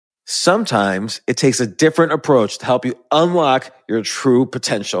Sometimes it takes a different approach to help you unlock your true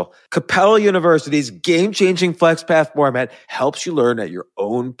potential. Capella University's game-changing FlexPath format helps you learn at your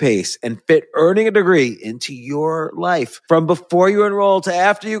own pace and fit earning a degree into your life. From before you enroll to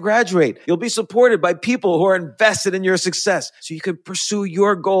after you graduate, you'll be supported by people who are invested in your success so you can pursue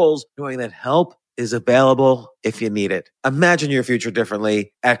your goals knowing that help is available if you need it. Imagine your future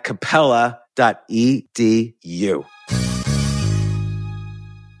differently at capella.edu.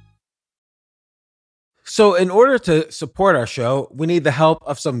 So in order to support our show, we need the help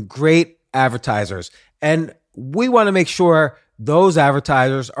of some great advertisers. And we want to make sure those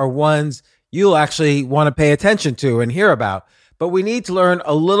advertisers are ones you'll actually want to pay attention to and hear about. But we need to learn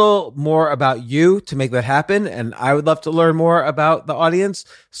a little more about you to make that happen. And I would love to learn more about the audience.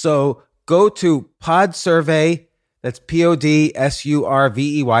 So go to PodSurvey, that's PodSurvey,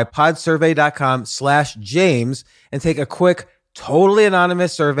 podsurvey.com/James, and take a quick, totally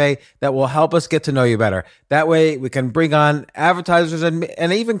anonymous survey that will help us get to know you better. That way we can bring on advertisers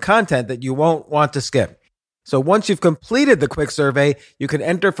and even content that you won't want to skip. So once you've completed the quick survey, you can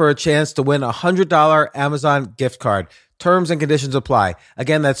enter for a chance to win a $100 Amazon gift card. Terms and conditions apply.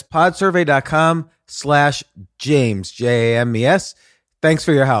 Again, that's podsurvey.com/James, James. Thanks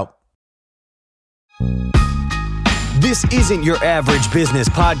for your help. This isn't your average business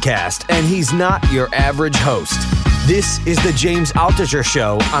podcast, and he's not your average host. This is the James Altucher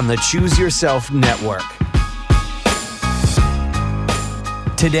Show on the Choose Yourself Network.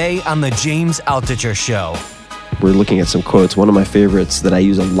 Today on the James Altucher Show. We're looking at some quotes. One of my favorites that I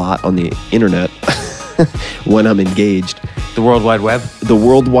use a lot on the internet when I'm engaged. The World Wide Web? The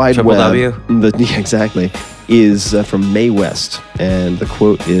World Wide Triple Web. W? Exactly. Is from Mae West. And the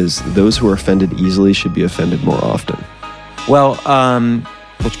quote is, "Those who are offended easily should be offended more often." Well,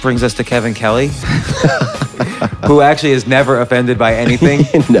 which brings us to Kevin Kelly, who actually is never offended by anything.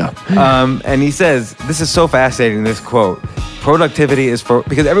 No. And he says, this is so fascinating, this quote, productivity is for,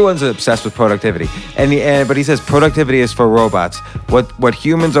 because everyone's obsessed with productivity. But he says, productivity is for robots. What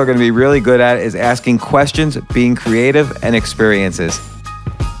humans are going to be really good at is asking questions, being creative, and experiences.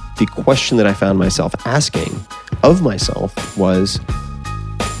 The question that I found myself asking of myself was,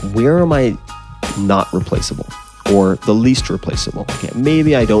 where am I not replaceable? Or the least replaceable. Okay,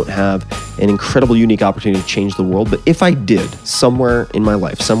 maybe I don't have an incredible, unique opportunity to change the world, but if I did, somewhere in my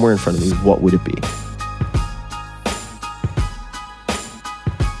life, somewhere in front of me, what would it be?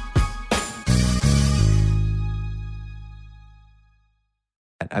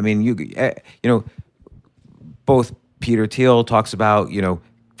 I mean, you know, both Peter Thiel talks about,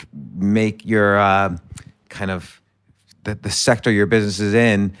 make your kind of the sector your business is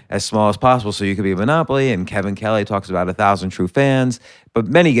in as small as possible so you could be a monopoly. And Kevin Kelly talks about 1,000 true fans. But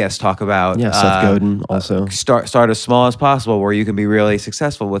many guests talk about Seth Godin also. Start as small as possible where you can be really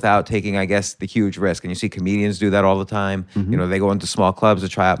successful without taking, I guess, the huge risk. And you see comedians do that all the time. Mm-hmm. They go into small clubs to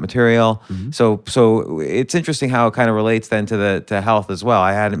try out material. Mm-hmm. So it's interesting how it kind of relates then to health as well.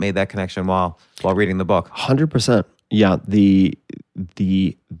 I hadn't made that connection while reading the book. 100%. Yeah, the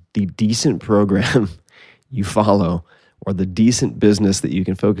decent program you follow or the decent business that you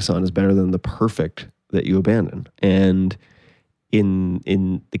can focus on is better than the perfect that you abandon. And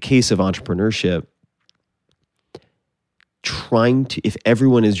in the case of entrepreneurship, if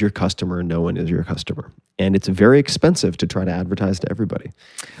everyone is your customer, no one is your customer. And it's very expensive to try to advertise to everybody.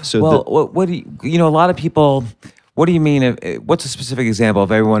 So what do you a lot of people, what do you mean? What's a specific example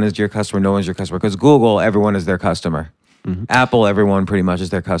of everyone is your customer, no one's your customer? Because Google, everyone is their customer. Mm-hmm. Apple, everyone pretty much is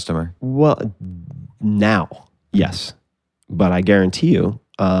their customer. Well, now, yes. But I guarantee you,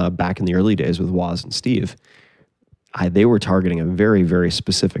 back in the early days with Woz and Steve, they were targeting a very, very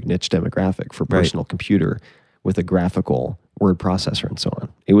specific niche demographic for personal computer with a graphical word processor and so on.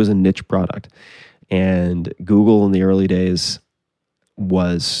 It was a niche product. And Google in the early days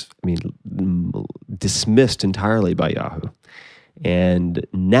was, dismissed entirely by Yahoo. And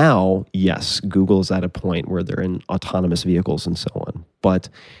now, yes, Google is at a point where they're in autonomous vehicles and so on. But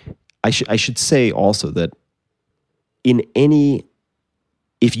I should say also that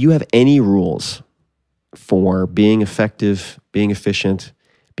if you have any rules for being effective, being efficient,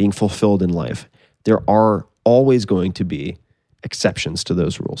 being fulfilled in life, there are always going to be exceptions to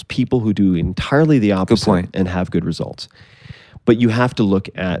those rules. People who do entirely the opposite and have good results. But you have to look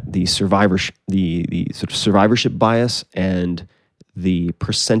at the survivorship bias and the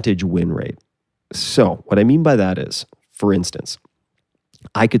percentage win rate. So what I mean by that is, for instance,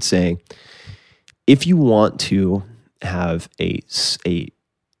 I could say, if you want to have a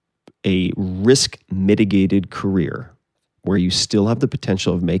risk mitigated career where you still have the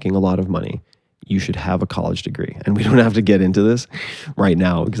potential of making a lot of money, you should have a college degree. And we don't have to get into this right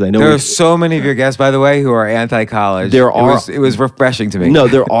now because I know there are so many of your guests, by the way, who are anti-college. There are. It was refreshing to me. No,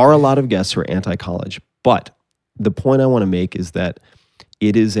 there are a lot of guests who are anti-college. But the point I want to make is that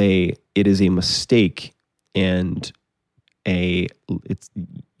it is a mistake, and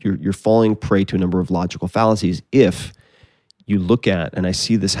you're falling prey to a number of logical fallacies if you look at, and I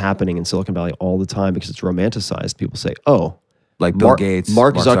see this happening in Silicon Valley all the time because it's romanticized. People say, oh, like Bill Gates,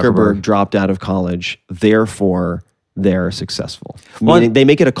 Mark Zuckerberg dropped out of college, therefore they're successful. Well, Meaning they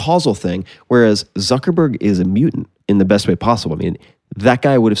make it a causal thing, whereas Zuckerberg is a mutant in the best way possible. I mean, that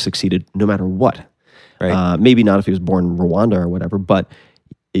guy would have succeeded no matter what. Right. Maybe not if he was born in Rwanda or whatever, but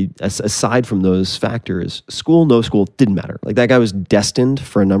aside from those factors, school, no school, didn't matter. Like that guy was destined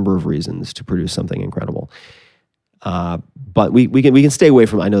for a number of reasons to produce something incredible. But we can stay away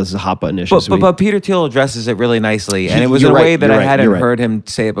from. I know this is a hot button issue. But Peter Thiel addresses it really nicely, and it was in a way that I hadn't heard him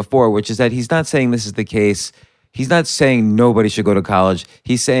say it before, which is that he's not saying this is the case. He's not saying nobody should go to college.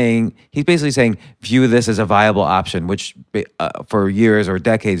 He's basically saying view this as a viable option, which for years or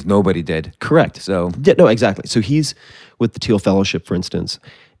decades nobody did. Correct. So yeah, no, exactly. So he's with the Thiel Fellowship, for instance.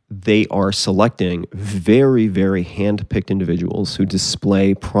 They are selecting very, very hand-picked individuals who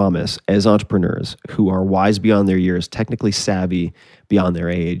display promise as entrepreneurs, who are wise beyond their years, technically savvy beyond their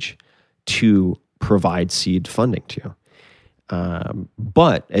age, to provide seed funding to.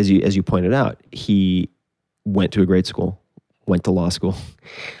 But as you pointed out, he went to a great school, went to law school,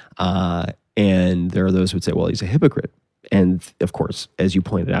 and there are those who would say, well, he's a hypocrite. And of course, as you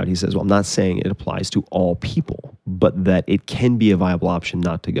pointed out, he says, well, I'm not saying it applies to all people, but that it can be a viable option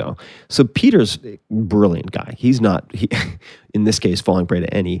not to go. So Peter's a brilliant guy. He's not, in this case, falling prey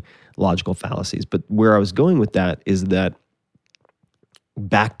to any logical fallacies. But where I was going with that is that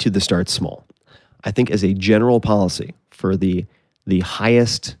back to the start small. I think as a general policy for the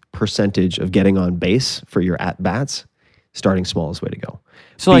highest percentage of getting on base for your at-bats, starting small is the way to go.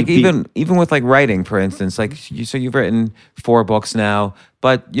 So even with like writing, for instance, like so you've written 4 books now,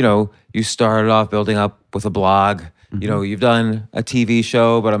 but you started off building up with a blog. Mm-hmm. You've done a TV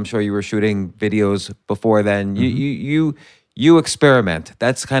show, but I'm sure you were shooting videos before then. Mm-hmm. You experiment.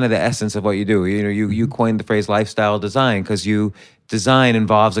 That's kind of the essence of what you do. You coined the phrase lifestyle design because design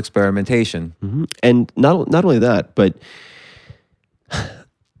involves experimentation. Mm-hmm. And not only that, but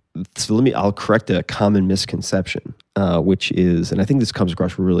so I'll correct a common misconception, which is, and I think this comes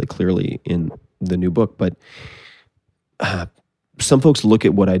across really clearly in the new book, but some folks look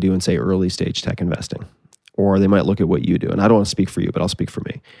at what I do and say early stage tech investing, or they might look at what you do. And I don't want to speak for you, but I'll speak for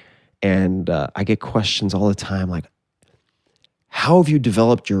me. And I get questions all the time like, how have you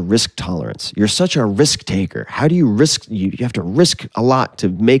developed your risk tolerance? You're such a risk taker. How do you risk? You have to risk a lot to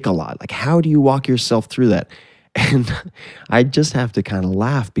make a lot. Like, how do you walk yourself through that? And I just have to kind of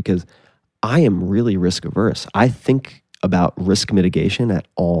laugh because I am really risk averse. I think about risk mitigation at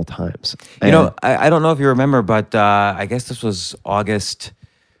all times. I don't know if you remember, but I guess this was August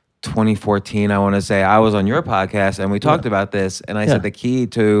 2014, I want to say. I was on your podcast and we talked about this, and I said the key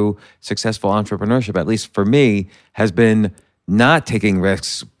to successful entrepreneurship, at least for me, has been not taking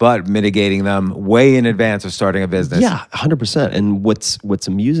risks, but mitigating them way in advance of starting a business. Yeah, 100%. And what's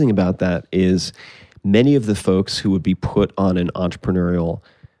amusing about that is many of the folks who would be put on an entrepreneurial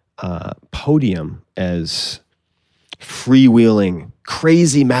podium as freewheeling,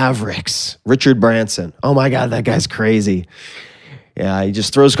 crazy mavericks, Richard Branson. Oh my God, that guy's crazy. Yeah, he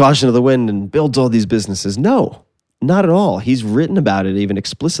just throws caution to the wind and builds all these businesses. No, not at all. He's written about it even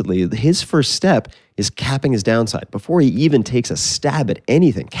explicitly. His first step is capping his downside. Before he even takes a stab at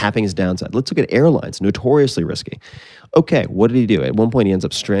anything, capping his downside. Let's look at airlines, notoriously risky. Okay, what did he do? At one point, he ends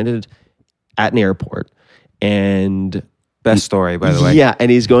up stranded at an airport, and best story, by the way. Yeah, and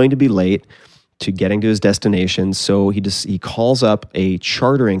he's going to be late to getting to his destination. So he calls up a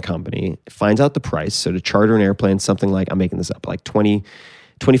chartering company, finds out the price. So to charter an airplane, something like, I'm making this up, like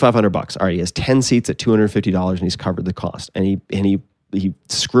 $2,500. All right, he has 10 seats at $250, and he's covered the cost. And he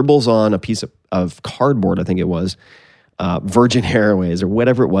scribbles on a piece of cardboard, I think it was, Virgin Airways or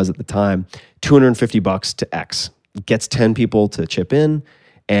whatever it was at the time, $250 to X. Gets 10 people to chip in.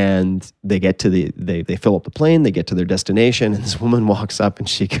 And they get to they fill up the plane, they get to their destination, and this woman walks up and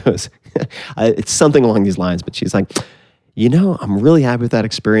she goes, it's something along these lines, but she's like, I'm really happy with that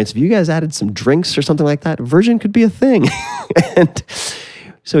experience. If you guys added some drinks or something like that, Virgin could be a thing. And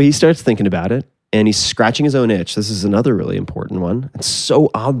so he starts thinking about it, and he's scratching his own itch. This is another really important one. It's so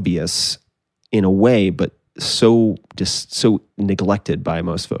obvious in a way, but so neglected by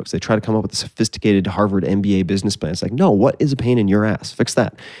most folks. They try to come up with a sophisticated Harvard MBA business plan. It's like, no, what is a pain in your ass? Fix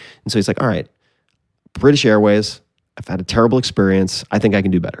that. And so he's like, all right, British Airways, I've had a terrible experience. I think I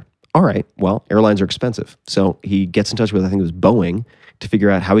can do better. all right, well, airlines are expensive. So he gets in touch with, I think it was Boeing, to figure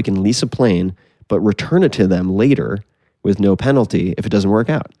out how he can lease a plane, but return it to them later with no penalty if it doesn't work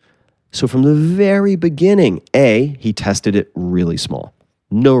out. So from the very beginning, he tested it really small,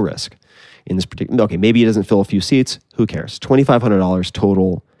 no risk. In this particular, okay, maybe he doesn't fill a few seats. Who cares? $2,500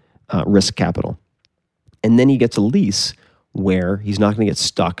 total risk capital. And then he gets a lease where he's not going to get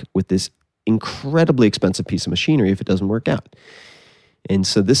stuck with this incredibly expensive piece of machinery if it doesn't work out. And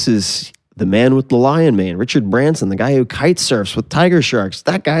so this is the man with the lion mane, Richard Branson, the guy who kite surfs with tiger sharks.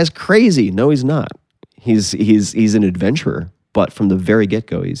 That guy's crazy. No, he's not. He's an adventurer, but from the very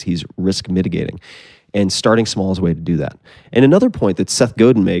get-go, he's risk mitigating. And starting small is a way to do that. And another point that Seth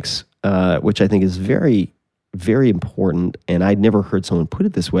Godin makes, which I think is very, very important, and I'd never heard someone put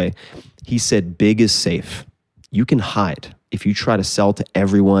it this way. He said, big is safe. You can hide. If you try to sell to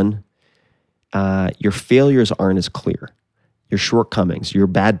everyone, your failures aren't as clear. Your shortcomings, your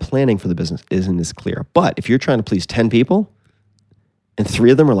bad planning for the business isn't as clear. But if you're trying to please 10 people, and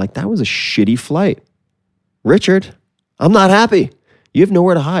 3 of them are like, that was a shitty flight. Richard, I'm not happy. You have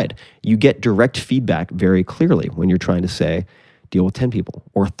nowhere to hide. You get direct feedback very clearly when you're trying to say, deal with 10 people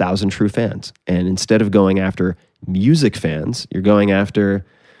or 1,000 true fans. And instead of going after music fans, you're going after,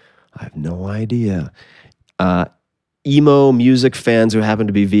 I have no idea, emo music fans who happen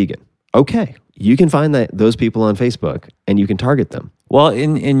to be vegan. Okay, you can find those people on Facebook and you can target them. Well,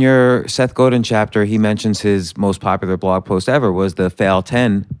 in your Seth Godin chapter, he mentions his most popular blog post ever was the Fail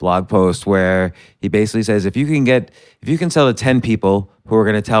 10 blog post, where he basically says, if you can sell to 10 people who are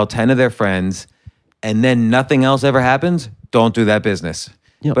going to tell 10 of their friends and then nothing else ever happens, don't do that business.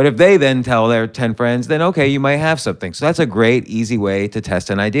 Yep. But if they then tell their 10 friends, then okay, you might have something. So that's a great, easy way to test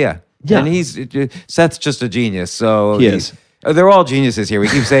an idea. Yeah. And Seth's just a genius. So he is. They're all geniuses here. We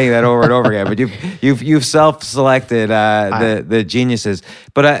keep saying that over and over again, but you've self-selected the geniuses.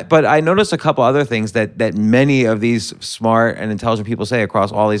 But I noticed a couple other things that many of these smart and intelligent people say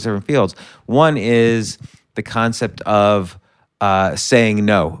across all these different fields. One is the concept of saying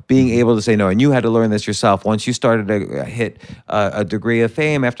no, being able to say no. And you had to learn this yourself. Once you started to hit a degree of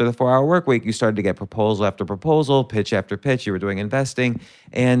fame after the 4-hour work week, you started to get proposal after proposal, pitch after pitch. You were doing investing,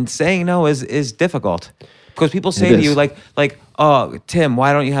 and saying no is difficult. Because people say to you like, oh, Tim,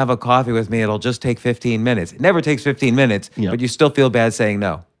 why don't you have a coffee with me? It'll just take 15 minutes. It never takes 15 minutes, but you still feel bad saying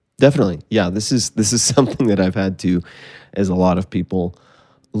no. Definitely. Yeah, this is something that I've had to, as a lot of people,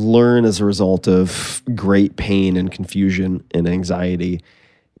 learn as a result of great pain and confusion and anxiety.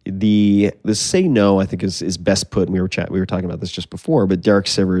 The say no, I think, is best put, and we were talking about this just before, but Derek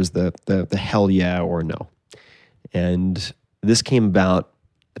Sivers, the hell yeah or no. And this came about,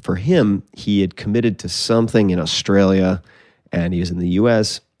 for him, he had committed to something in Australia, and he was in the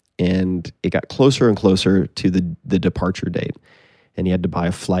U.S., and it got closer and closer to the departure date, and he had to buy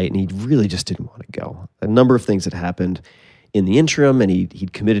a flight, and he really just didn't want to go. A number of things had happened in the interim, and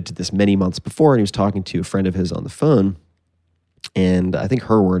he'd committed to this many months before, and he was talking to a friend of his on the phone, and I think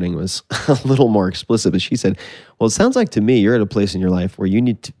her wording was a little more explicit, but she said, well, it sounds like to me you're at a place in your life where you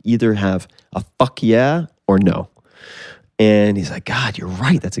need to either have a fuck yeah or no. And he's like, God, you're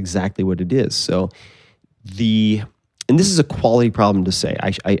right. That's exactly what it is. So and this is a quality problem to say,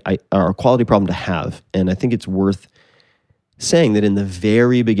 or a quality problem to have. And I think it's worth saying that in the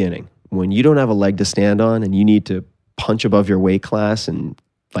very beginning, when you don't have a leg to stand on and you need to punch above your weight class, and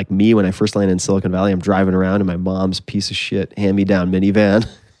like me, when I first landed in Silicon Valley, I'm driving around in my mom's piece of shit hand-me-down minivan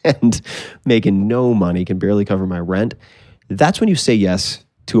and making no money, can barely cover my rent. That's when you say yes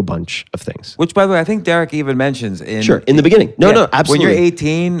to a bunch of things. Which, by the way, I think Derek even mentions in the beginning. No, absolutely. When you're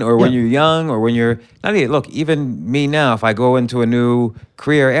 18 or when you're young or when you're not even, look, even me now, if I go into a new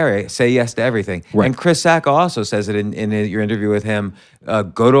career area, say yes to everything. Right. And Chris Sacca also says it in your interview with him.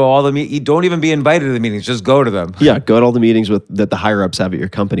 Go to all the meetings. Don't even be invited to the meetings. Just go to them. Yeah, go to all the meetings that the higher ups have at your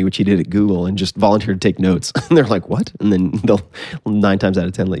company, which he did at Google, and just volunteer to take notes. And they're like, what? And then they'll 9 times out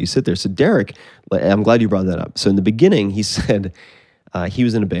of 10 let you sit there. So Derek, I'm glad you brought that up. So in the beginning, he said he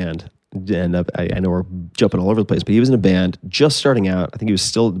was in a band. And I know we're jumping all over the place, but he was in a band just starting out. I think he was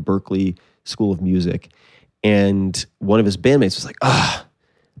still at the Berklee School of Music. And one of his bandmates was like,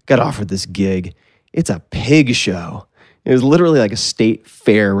 got offered this gig. It's a pig show. It was literally like a state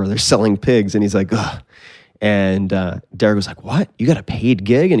fair where they're selling pigs. And he's like, ugh. And Derek was like, what? You got a paid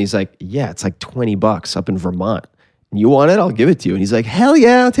gig? And he's like, yeah, it's like $20 up in Vermont. You want it? I'll give it to you. And he's like, hell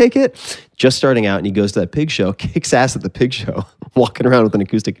yeah, I'll take it. Just starting out, and he goes to that pig show, kicks ass at the pig show, walking around with an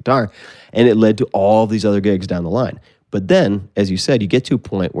acoustic guitar. And it led to all these other gigs down the line. But then, as you said, you get to a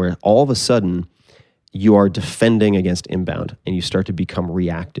point where all of a sudden you are defending against inbound and you start to become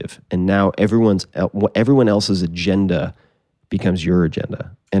reactive. And now everyone else's agenda becomes your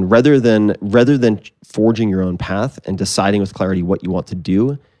agenda. And rather than forging your own path and deciding with clarity what you want to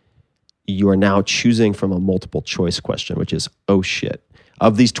do, you are now choosing from a multiple choice question, which is, oh shit,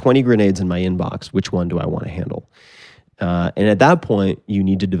 of these 20 grenades in my inbox, which one do I want to handle? And at that point, you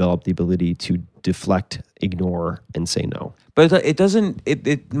need to develop the ability to deflect, ignore, and say no. But it doesn't,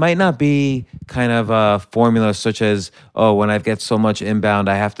 it might not be kind of a formula such as, oh, when I get so much inbound,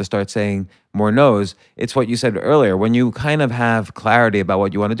 I have to start saying more no's. It's what you said earlier. When you kind of have clarity about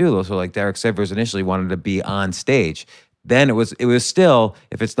what you want to do, so like Derek Sivers initially wanted to be on stage. Then it was still,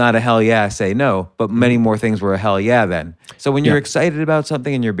 if it's not a hell yeah, say no. But many more things were a hell yeah then. So when you're excited about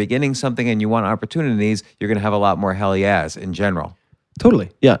something and you're beginning something and you want opportunities, you're going to have a lot more hell yeahs in general.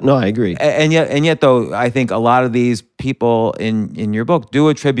 Totally. Yeah, no, I agree. And yet though, I think a lot of these people in your book do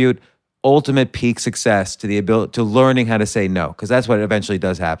attribute ultimate peak success to the ability to learning how to say no, because that's what eventually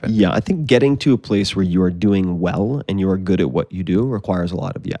does happen. Yeah, I think getting to a place where you are doing well and you are good at what you do requires a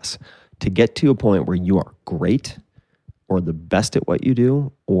lot of yes. To get to a point where you are great or the best at what you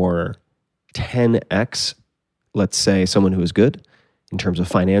do, or 10x, let's say someone who is good in terms of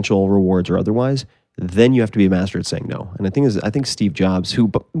financial rewards or otherwise, then you have to be a master at saying no. And I think Steve Jobs, who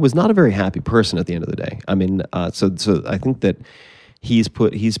was not a very happy person at the end of the day. I mean, so I think that he's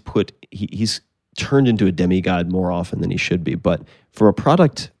turned into a demigod more often than he should be. But from a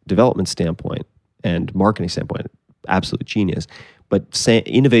product development standpoint and marketing standpoint, absolute genius. But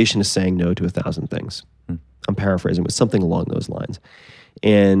innovation is saying no to 1,000 things. I'm paraphrasing, but something along those lines.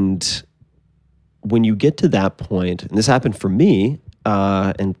 And when you get to that point, and this happened for me,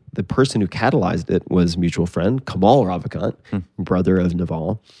 and the person who catalyzed it was mutual friend, Kamal Ravikant, brother of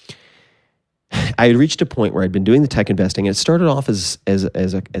Naval. I had reached a point where I'd been doing the tech investing, and it started off as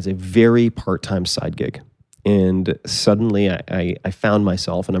a very part-time side gig. And suddenly I found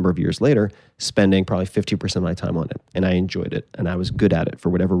myself a number of years later spending probably 50% of my time on it. And I enjoyed it, and I was good at it for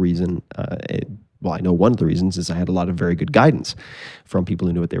whatever reason. Well, I know one of the reasons is I had a lot of very good guidance from people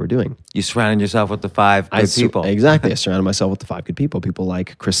who knew what they were doing. You surrounded yourself with the 5 good people. Exactly. I surrounded myself with the 5 good people. People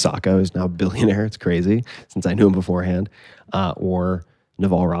like Chris Sacca, who's now a billionaire. It's crazy, since I knew him beforehand. Or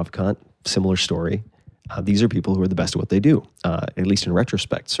Naval Ravikant, similar story. These are people who are the best at what they do, at least in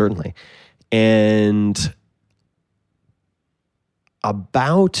retrospect, certainly. And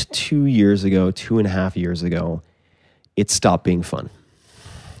about 2.5 years ago, it stopped being fun.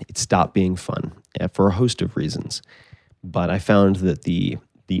 It stopped being fun for a host of reasons. But I found that the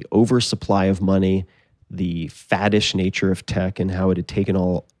oversupply of money, the faddish nature of tech, and how it had taken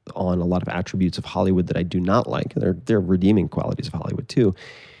on a lot of attributes of Hollywood that I do not like, they're redeeming qualities of Hollywood too,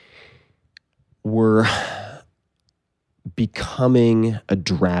 were becoming a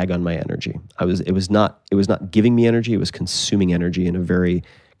drag on my energy. It was not giving me energy, it was consuming energy in a very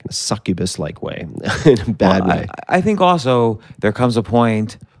kind of succubus-like way, in a bad way. I think also there comes a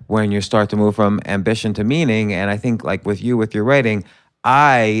point when you start to move from ambition to meaning, and I think like with your writing,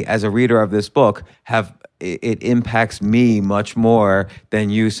 I, as a reader of this book, it impacts me much more than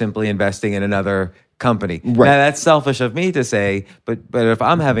you simply investing in another company. Right. Now that's selfish of me to say, but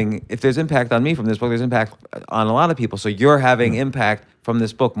if there's impact on me from this book, there's impact on a lot of people. So you're having impact from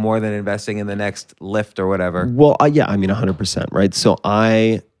this book more than investing in the next Lyft or whatever. Well, yeah, I mean 100%, right? So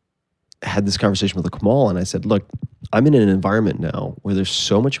I had this conversation with Kamal, and I said, look, I'm in an environment now where there's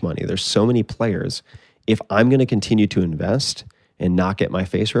so much money, there's so many players. If I'm going to continue to invest and not get my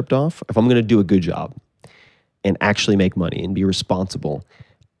face ripped off, if I'm going to do a good job and actually make money and be responsible,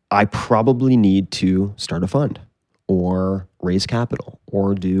 I probably need to start a fund or raise capital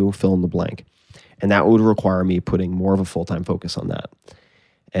or do fill in the blank. And that would require me putting more of a full-time focus on that.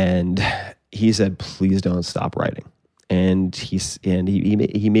 And he said, please don't stop writing. And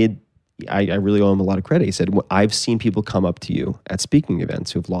he made, I really owe him a lot of credit. He said, I've seen people come up to you at speaking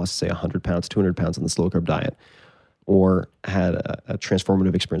events who've lost, say, 100 pounds, 200 pounds on the slow-carb diet, or had a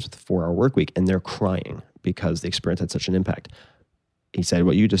transformative experience with the 4-hour work week, and they're crying because the experience had such an impact. He said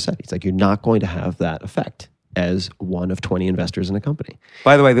what you just said. He's like, you're not going to have that effect as one of 20 investors in a company.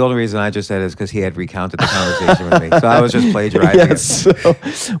 By the way, the only reason I just said it is because he had recounted the conversation with me. So I was just plagiarizing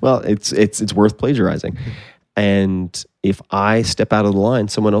it. Well, it's worth plagiarizing. And if I step out of the line,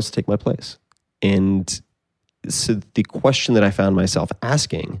 someone else will take my place. And so the question that I found myself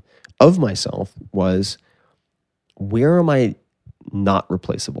asking of myself was, where am I not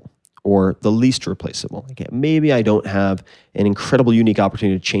replaceable? Or the least replaceable? Okay, maybe I don't have an incredible, unique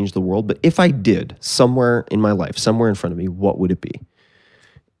opportunity to change the world, but if I did, somewhere in my life, somewhere in front of me, what would it be?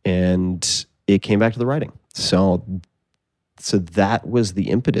 And it came back to the writing. So that was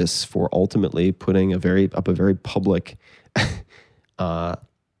the impetus for ultimately putting a very public,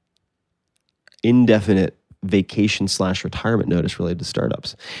 indefinite vacation/retirement notice related to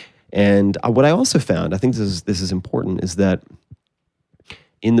startups. And what I also found, I think this is important, is that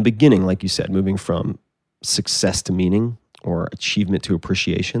in the beginning, like you said, moving from success to meaning or achievement to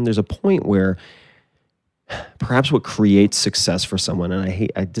appreciation, there's a point where perhaps what creates success for someone, and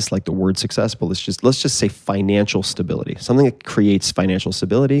I dislike the word success, but let's just say financial stability. Something that creates financial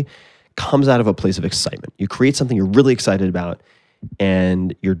stability comes out of a place of excitement. You create something you're really excited about,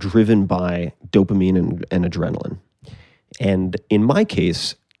 and you're driven by dopamine and adrenaline. And in my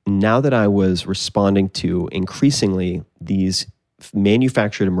case, now that I was responding to increasingly these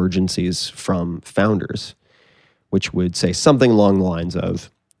manufactured emergencies from founders, which would say something along the lines of,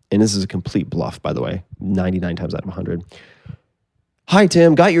 and this is a complete bluff, by the way, 99 times out of 100. Hi,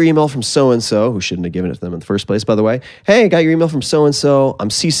 Tim, got your email from so-and-so, who shouldn't have given it to them in the first place, by the way. Hey, got your email from so-and-so. I'm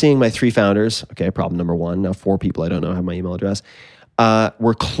CCing my 3 founders. Okay, problem number 1. Now 4 people I don't know have my email address.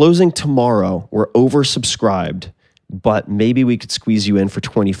 We're closing tomorrow. We're oversubscribed, but maybe we could squeeze you in for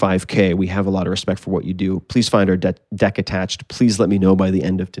 $25K. We have a lot of respect for what you do. Please find our deck attached. Please let me know by the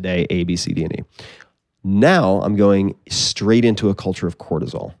end of today, A, B, C, D, and E. Now I'm going straight into a culture of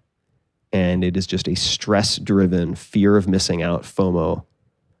cortisol. And it is just a stress-driven, fear of missing out, FOMO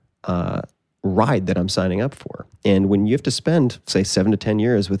ride that I'm signing up for. And when you have to spend, say, 7 to 10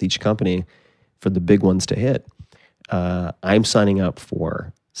 years with each company for the big ones to hit, I'm signing up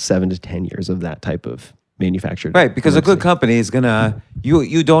for 7 to 10 years of that type of manufactured. Right, because emergency. a good company is gonna,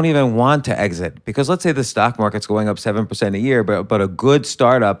 you don't even want to exit. Because let's say the stock market's going up 7% a year, but a good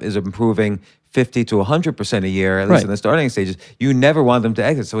startup is improving 50 to 100% a year, at least in the starting stages. You never want them to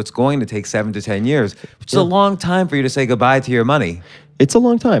exit. So it's going to take 7 to 10 years, which is a long time for you to say goodbye to your money. It's a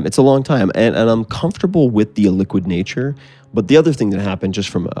long time. It's a long time. And I'm comfortable with the illiquid nature. But the other thing that happened, just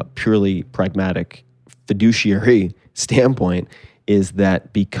from a purely pragmatic fiduciary standpoint, is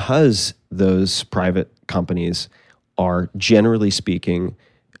that because those private companies are, generally speaking,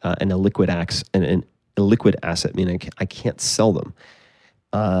 an illiquid asset, meaning I can't sell them.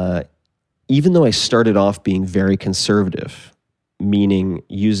 Even though I started off being very conservative, meaning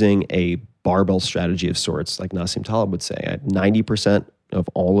using a barbell strategy of sorts, like Nassim Taleb would say, I had 90% of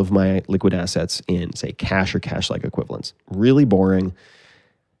all of my liquid assets in, say, cash or cash-like equivalents. Really boring,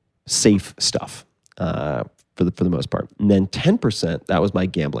 safe stuff for the most part. And then 10%, that was my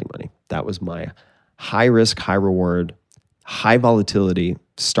gambling money. That was my high-risk, high-reward, high-volatility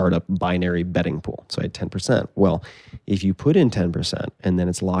startup binary betting pool. So I had 10%. Well, if you put in 10% and then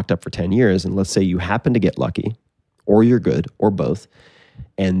it's locked up for 10 years, and let's say you happen to get lucky, or you're good, or both,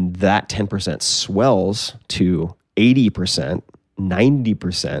 and that 10% swells to 80%,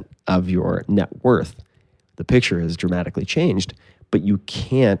 90% of your net worth, the picture has dramatically changed, but you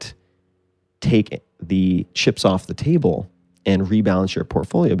can't take the chips off the table and rebalance your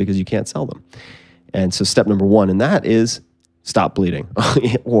portfolio because you can't sell them. And so step number 1 in that is stop bleeding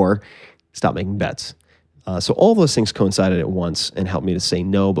or stop making bets. So all those things coincided at once and helped me to say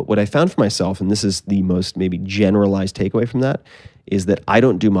no. But what I found for myself, and this is the most maybe generalized takeaway from that, is that I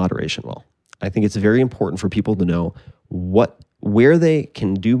don't do moderation well. I think it's very important for people to know where they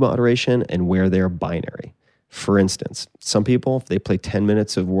can do moderation and where they're binary. For instance, some people, if they play 10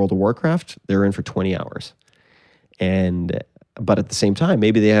 minutes of World of Warcraft, they're in for 20 hours. But at the same time,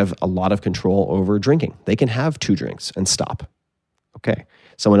 maybe they have a lot of control over drinking. They can have 2 drinks and stop. Okay.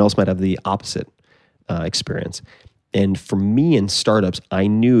 Someone else might have the opposite experience. And for me in startups, I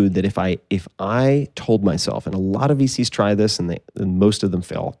knew that if I told myself, and a lot of VCs try this and most of them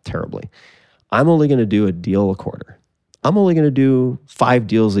fail terribly, I'm only going to do a deal a quarter. I'm only going to do 5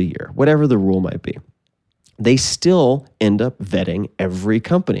 deals a year, whatever the rule might be. They still end up vetting every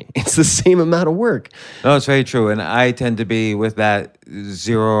company. It's the same amount of work. No, it's very true. And I tend to be with that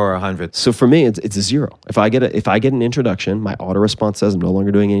 0 or 100. So for me, it's a 0. If I get an introduction, my auto response says I'm no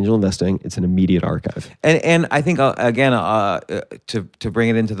longer doing angel investing. It's an immediate archive. And I think, again, to bring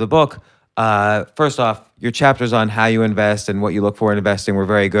it into the book, first off, your chapters on how you invest and what you look for in investing were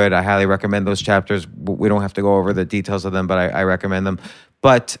very good. I highly recommend those chapters. We don't have to go over the details of them, but I recommend them.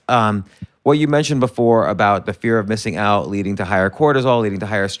 But what you mentioned before about the fear of missing out leading to higher cortisol, leading to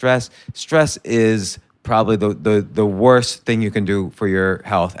higher stress. Stress is probably the worst thing you can do for your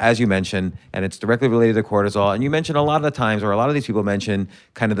health, as you mentioned, and it's directly related to cortisol. And you mentioned a lot of the times, or a lot of these people mention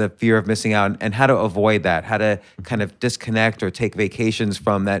kind of the fear of missing out and how to avoid that, how to kind of disconnect or take vacations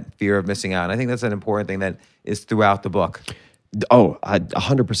from that fear of missing out. And I think that's an important thing that is throughout the book. Oh,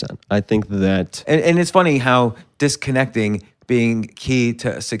 100%. I think that... And it's funny how disconnecting being key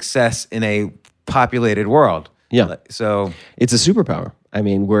to success in a populated world. Yeah. So it's a superpower. I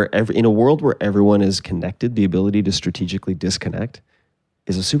mean, in a world where everyone is connected, the ability to strategically disconnect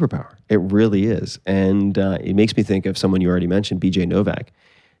is a superpower. It really is. And it makes me think of someone you already mentioned, BJ Novak.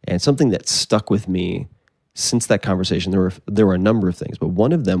 And something that stuck with me since that conversation, there were a number of things, but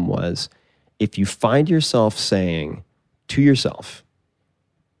one of them was, if you find yourself saying to yourself,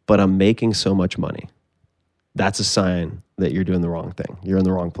 but I'm making so much money, that's a sign that you're doing the wrong thing. You're in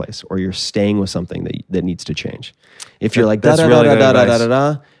the wrong place, or you're staying with something that needs to change. If you're like, but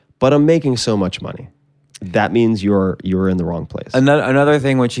I'm making so much money, that means you're in the wrong place. Another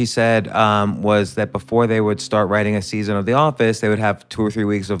thing which he said was that before they would start writing a season of The Office, they would have 2 or 3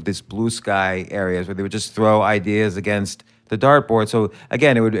 weeks of this blue sky areas where they would just throw ideas against the dartboard. So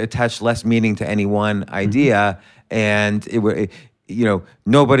again, it would attach less meaning to any one idea, and it would.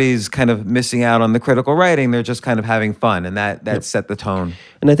 Nobody's kind of missing out on the critical writing. They're just kind of having fun, and that set the tone.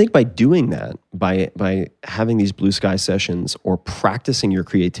 And I think by doing that, by having these blue sky sessions or practicing your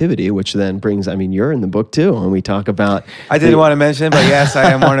creativity, which then brings, you're in the book too, and we talk about. I didn't want to mention, but yes,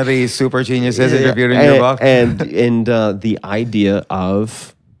 I am one of the super geniuses interviewed in your book. And the idea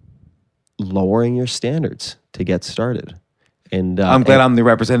of lowering your standards to get started. And I'm glad I'm the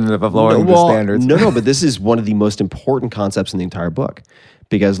representative of lowering the standards. No, but this is one of the most important concepts in the entire book,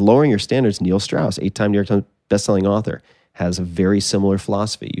 because lowering your standards, Neil Strauss, 8-time New York Times bestselling author, has a very similar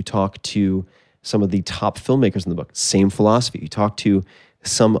philosophy. You talk to some of the top filmmakers in the book, same philosophy. You talk to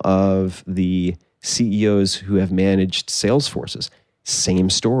some of the CEOs who have managed sales forces, same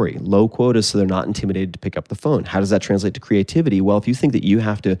story. Low quotas so they're not intimidated to pick up the phone. How does that translate to creativity? Well, if you think that you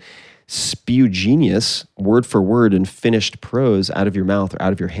have to spew genius word for word in finished prose out of your mouth or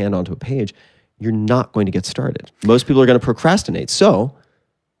out of your hand onto a page, you're not going to get started. Most people are going to procrastinate. So,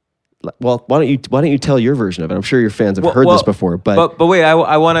 well, why don't you tell your version of it? I'm sure your fans have heard this before, but wait,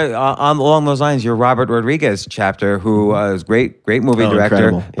 I want to along those lines. Your Robert Rodriguez chapter, who is great movie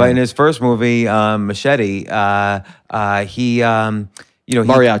director, but in his first movie, Machete, he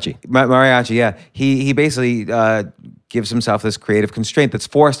Mariachi, yeah, he basically gives himself this creative constraint that's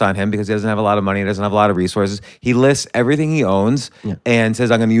forced on him because he doesn't have a lot of money, he doesn't have a lot of resources. He lists everything he owns and says,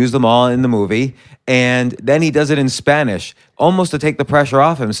 I'm going to use them all in the movie. And then he does it in Spanish, almost to take the pressure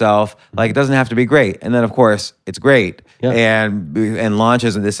off himself. Like, it doesn't have to be great. And then, of course, it's great and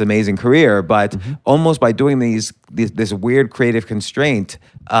launches this amazing career. But almost by doing this weird creative constraint,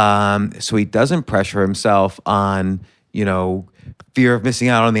 so he doesn't pressure himself on, fear of missing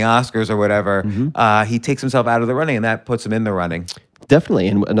out on the Oscars or whatever, he takes himself out of the running, and that puts him in the running. Definitely.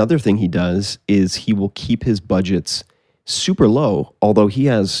 And another thing he does is he will keep his budgets super low, although he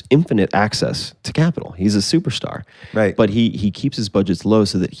has infinite access to capital. He's a superstar. Right. But he keeps his budgets low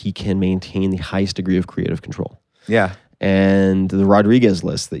so that he can maintain the highest degree of creative control. Yeah. And the Rodriguez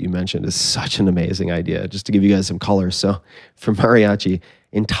list that you mentioned is such an amazing idea. Just to give you guys some color. So for Mariachi,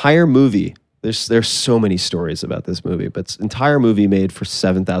 entire movie, there's so many stories about this movie, but it's entire movie made for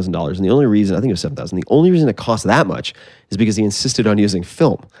 $7,000. And the only reason, I think it was $7,000, the only reason it cost that much is because he insisted on using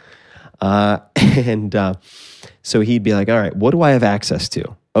film. So he'd be like, all right, what do I have access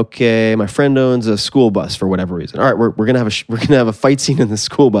to? Okay, my friend owns a school bus for whatever reason. All right, we're gonna have a fight scene in the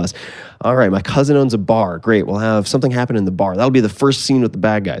school bus. All right, my cousin owns a bar. Great, we'll have something happen in the bar. That'll be the first scene with the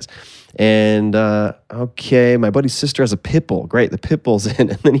bad guys. And okay, my buddy's sister has a pit bull. Great, the pit bull's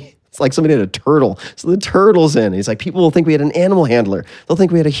in. And then it's like somebody had a turtle. So the turtle's in. He's like, people will think we had an animal handler. They'll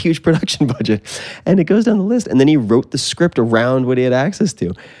think we had a huge production budget. And it goes down the list. And then he wrote the script around what he had access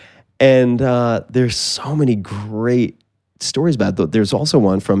to. And there's so many great stories about it. There's also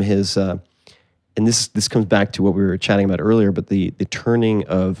one from his, and this comes back to what we were chatting about earlier, but the turning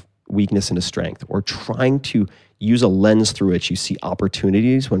of weakness into strength, or trying to use a lens through which you see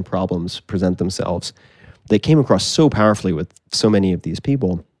opportunities when problems present themselves. They came across so powerfully with so many of these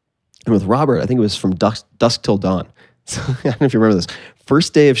people. And with Robert, I think it was from Dusk Till Dawn. So, I don't know if you remember this.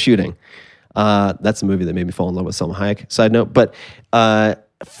 First day of shooting. That's the movie that made me fall in love with Selma Hayek. Side note. But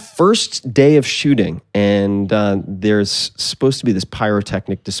first day of shooting, and there's supposed to be this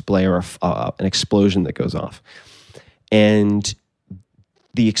pyrotechnic display or an explosion that goes off. And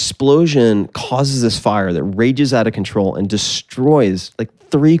the explosion causes this fire that rages out of control and destroys like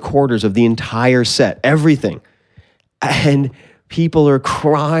 3/4 of the entire set, everything. And people are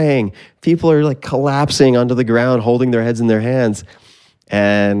crying. People are like collapsing onto the ground, holding their heads in their hands.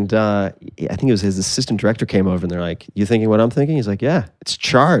 And I think it was his assistant director came over and they're like, you thinking what I'm thinking? He's like, yeah, it's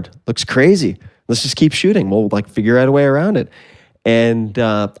charred. Looks crazy. Let's just keep shooting. We'll like figure out a way around it. And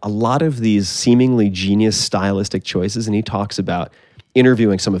a lot of these seemingly genius stylistic choices, and he talks about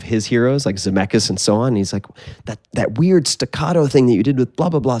interviewing some of his heroes like Zemeckis and so on. And he's like, that weird staccato thing that you did with blah,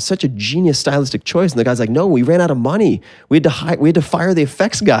 blah, blah, such a genius stylistic choice. And the guy's like, no, we ran out of money. We had to fire the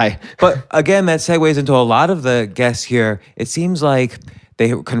effects guy. But again, that segues into a lot of the guests here. It seems like they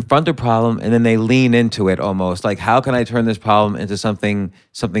confront a problem and then they lean into it almost. Like, how can I turn this problem into something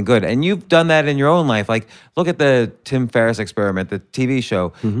good? And you've done that in your own life. Like, look at the Tim Ferriss experiment, the TV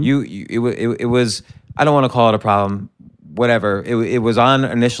show. It was, I don't want to call it a problem, whatever. It was on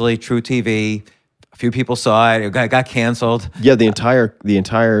initially True TV. A few people saw it. It got canceled. Yeah, the entire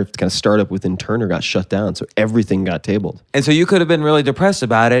kind of startup within Turner got shut down, so everything got tabled. And so you could have been really depressed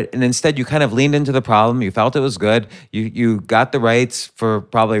about it, and instead you kind of leaned into the problem. You felt it was good. You got the rights for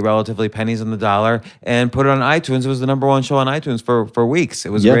probably relatively pennies on the dollar, and put it on iTunes. It was the number one show on iTunes for weeks.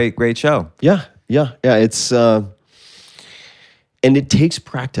 It was a great show. Yeah. It's and it takes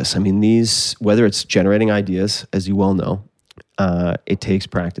practice. I mean, whether it's generating ideas, as you well know. It takes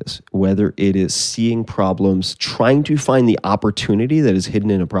practice, whether it is seeing problems, trying to find the opportunity that is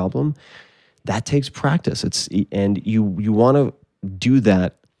hidden in a problem, that takes practice. And you want to do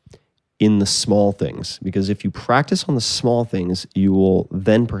that in the small things, because if you practice on the small things, you will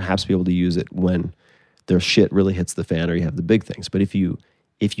then perhaps be able to use it when their shit really hits the fan or you have the big things. But if you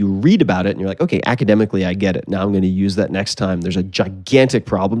read about it and you're like, okay, academically I get it, now I'm going to use that next time there's a gigantic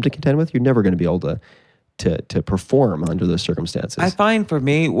problem to contend with, you're never going to be able to perform under those circumstances. I find for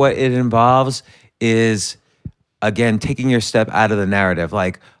me what it involves is, again, taking your step out of the narrative.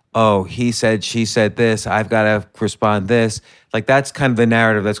 Like, oh, he said, she said this, I've got to respond this. Like, that's kind of the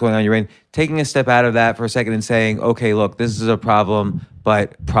narrative that's going on in your brain. Taking a step out of that for a second and saying, okay, look, this is a problem,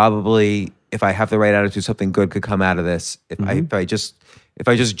 but probably if I have the right attitude, something good could come out of this if I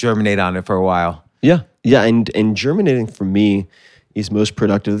just germinate on it for a while. Yeah. And germinating for me is most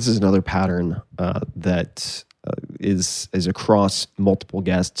productive. This is another pattern that is across multiple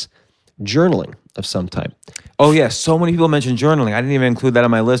guests. Journaling of some type. Oh yeah, so many people mention journaling. I didn't even include that on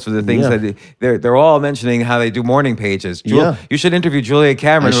my list of the things that they're all mentioning how they do morning pages. You should interview Julia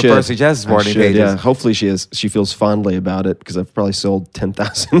Cameron, who first suggests morning pages. Yeah, hopefully she feels fondly about it, because I've probably sold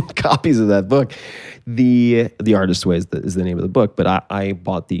 10,000 copies of that book. The Artist's Way is the name of the book, but I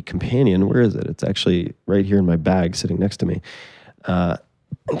bought the companion. Where is it? It's actually right here in my bag, sitting next to me.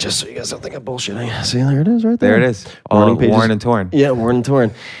 Just so you guys don't think I'm bullshitting. See, there it is right there. There it is. All worn and torn. Yeah, worn and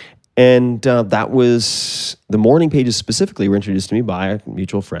torn. And that was, the morning pages specifically were introduced to me by a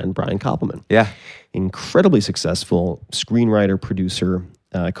mutual friend, Brian Koppelman. Yeah. Incredibly successful screenwriter, producer,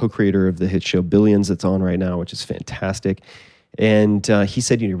 co-creator of the hit show Billions that's on right now, which is fantastic. And he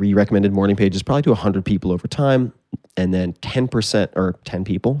said, he recommended morning pages probably to 100 people over time. And then 10% or 10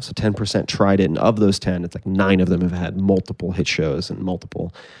 people, so 10% tried it. And of those 10, it's like 9 of them have had multiple hit shows and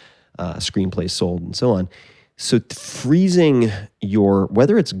multiple screenplays sold and so on. So freezing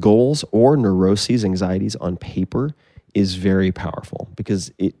whether it's goals or neuroses, anxieties on paper is very powerful,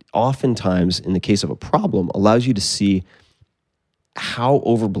 because it oftentimes, in the case of a problem, allows you to see how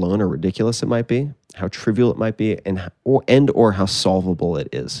overblown or ridiculous it might be, how trivial it might be, and or how solvable it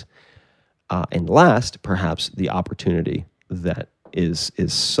is. And last, perhaps the opportunity that is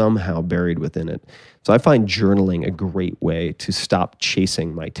somehow buried within it. So I find journaling a great way to stop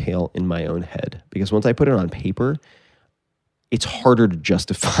chasing my tail in my own head, because once I put it on paper, it's harder to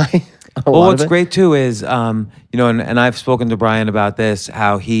justify. Well, what's great too is, and I've spoken to Brian about this,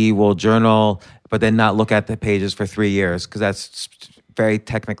 how he will journal, but then not look at the pages for 3 years, because that's very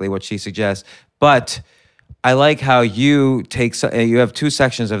technically what she suggests. But I like how you have 2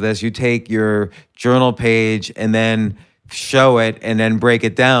 sections of this. You take your journal page and then show it and then break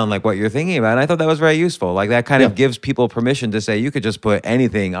it down like what you're thinking about. And I thought that was very useful. Like, that kind of gives people permission to say, you could just put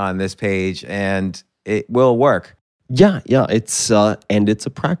anything on this page and it will work. Yeah. It's and it's a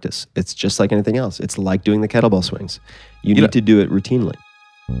practice. It's just like anything else. It's like doing the kettlebell swings. You need to do it routinely.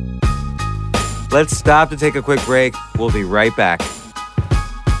 Let's stop to take a quick break. We'll be right back.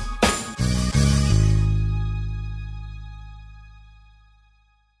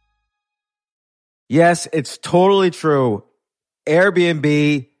 Yes, it's totally true.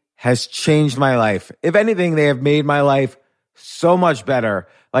 Airbnb has changed my life. If anything, they have made my life so much better.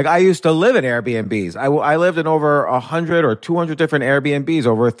 Like, I used to live in Airbnbs. I lived in over 100 or 200 different Airbnbs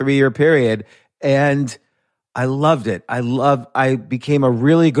over a 3-year period, and I loved it. I became a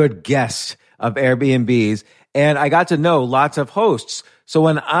really good guest of Airbnbs, and I got to know lots of hosts. So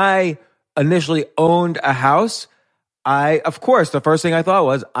when I initially owned a house, of course, the first thing I thought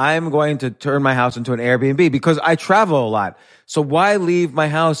was, I'm going to turn my house into an Airbnb, because I travel a lot. So why leave my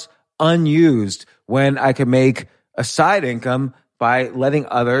house unused when I can make a side income by letting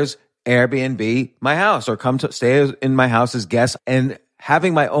others Airbnb my house or come to stay in my house as guests? And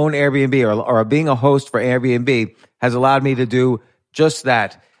having my own Airbnb or being a host for Airbnb has allowed me to do just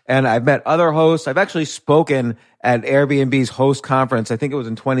that. And I've met other hosts. I've actually spoken at Airbnb's host conference. I think it was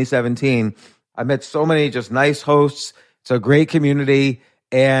in 2017. I met so many just nice hosts. It's a great community.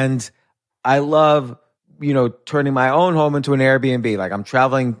 And I love, turning my own home into an Airbnb. Like I'm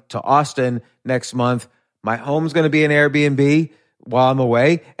traveling to Austin next month. My home's going to be an Airbnb while I'm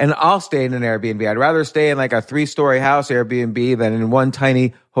away, and I'll stay in an Airbnb. I'd rather stay in like a 3-story house Airbnb than in one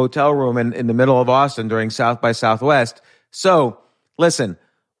tiny hotel room in the middle of Austin during South by Southwest. So listen,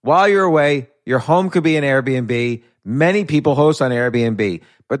 while you're away, your home could be an Airbnb. Many people host on Airbnb,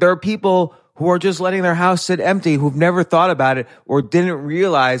 but there are people who are just letting their house sit empty, who've never thought about it or didn't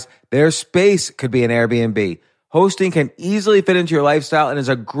realize their space could be an Airbnb. Hosting can easily fit into your lifestyle and is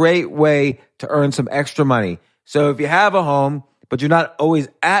a great way to earn some extra money. So if you have a home, but you're not always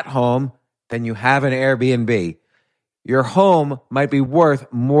at home, then you have an Airbnb. Your home might be worth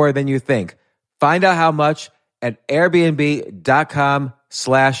more than you think. Find out how much at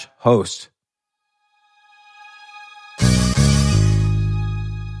airbnb.com/host.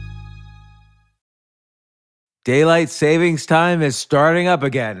 Daylight savings time is starting up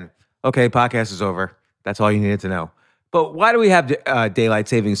again. Okay, podcast is over. That's all you needed to know. But why do we have daylight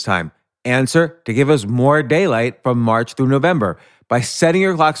savings time? Answer: to give us more daylight from March through November. By setting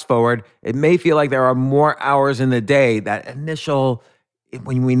your clocks forward, it may feel like there are more hours in the day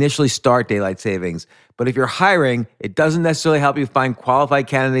when we initially start daylight savings. But if you're hiring, it doesn't necessarily help you find qualified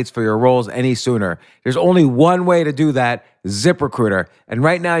candidates for your roles any sooner. There's only one way to do that: ZipRecruiter. And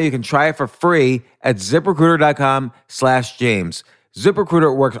right now you can try it for free at ZipRecruiter.com/James.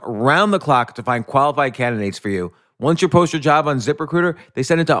 ZipRecruiter works around the clock to find qualified candidates for you. Once you post your job on ZipRecruiter, they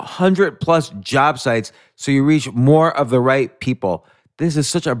send it to 100+ job sites so you reach more of the right people. This is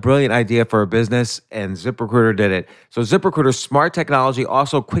such a brilliant idea for a business, and ZipRecruiter did it. So ZipRecruiter's smart technology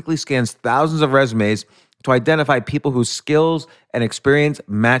also quickly scans thousands of resumes to identify people whose skills and experience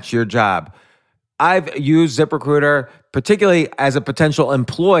match your job. I've used ZipRecruiter, particularly as a potential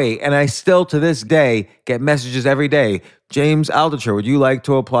employee, and I still, to this day, get messages every day. James Altucher, would you like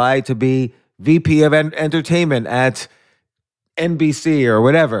to apply to be VP of Entertainment at NBC or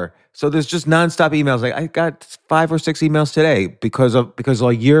whatever? So there's just nonstop emails. Like I got 5 or 6 emails today because a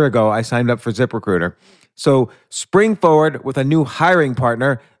year ago I signed up for ZipRecruiter. So spring forward with a new hiring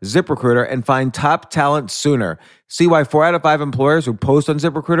partner, ZipRecruiter, and find top talent sooner. See why 4 out of 5 employers who post on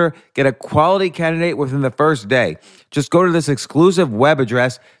ZipRecruiter get a quality candidate within the first day. Just go to this exclusive web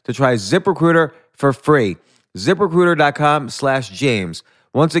address to try ZipRecruiter for free. ZipRecruiter.com/James.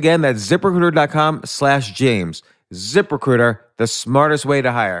 Once again, that's ZipRecruiter.com/James. ZipRecruiter, the smartest way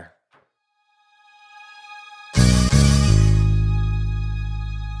to hire.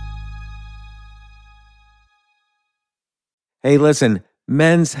 Hey, listen,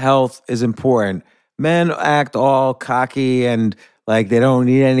 men's health is important. Men act all cocky and like they don't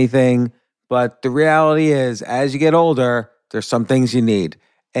need anything. But the reality is, as you get older, there's some things you need.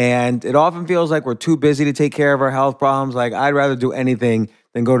 And it often feels like we're too busy to take care of our health problems. Like I'd rather do anything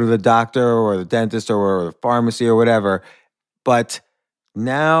than go to the doctor or the dentist or the pharmacy or whatever. But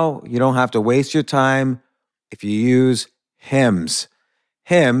now you don't have to waste your time if you use Hims.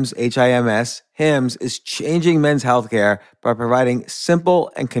 Hims, H-I-M-S, Hims is changing men's healthcare by providing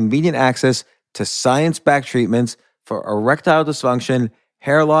simple and convenient access to science-backed treatments for erectile dysfunction,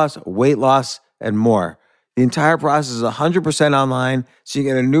 hair loss, weight loss, and more. The entire process is 100% online, so you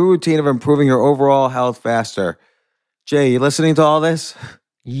get a new routine of improving your overall health faster. Jay, you listening to all this?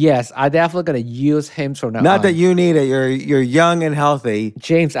 Yes, I definitely gonna use Hims from now on. Not that you need it. You're young and healthy.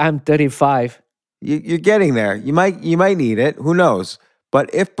 James, I'm 35. You're getting there. You might need it. Who knows? But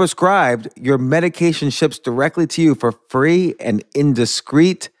if prescribed, your medication ships directly to you for free and in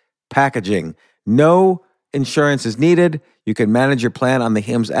discreet packaging. No insurance is needed. You can manage your plan on the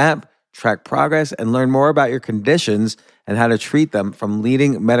Hims app, track progress, and learn more about your conditions and how to treat them from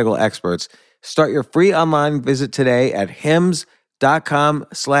leading medical experts. Start your free online visit today at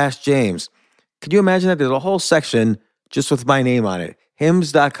hims.com/James. Could you imagine that? There's a whole section just with my name on it.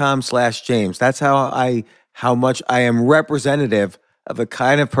 Hims.com/James. That's how much I am representative of the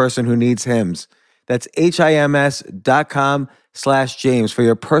kind of person who needs Hims. That's HIMS.com/James for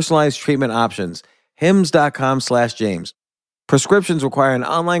your personalized treatment options. Hims.com/James. Prescriptions require an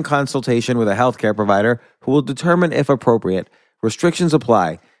online consultation with a healthcare provider who will determine if appropriate. Restrictions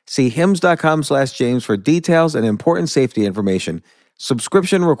apply. See hims.com/James for details and important safety information.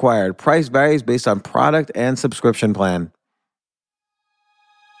 Subscription required. Price varies based on product and subscription plan.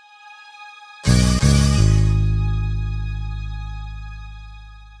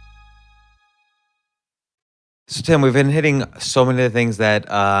 So, Tim, we've been hitting so many of the things that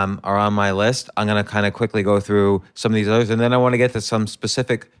are on my list. I'm going to kind of quickly go through some of these others, and then I want to get to some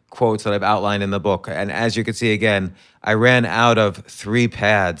specific quotes that I've outlined in the book. And as you can see, again, I ran out of 3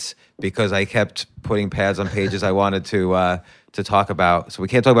 pads because I kept putting pads on pages I wanted to talk about. So we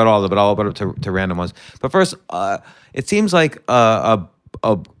can't talk about all of them, but I'll open up to random ones. But first, it seems like an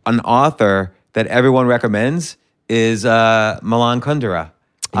author that everyone recommends is Milan Kundera.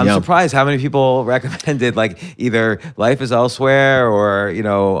 I'm surprised how many people recommended like either Life is Elsewhere or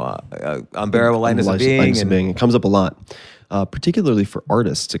Unbearable Lightness of Being. It comes up a lot, particularly for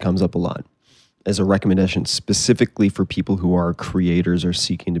artists. It comes up a lot as a recommendation, specifically for people who are creators or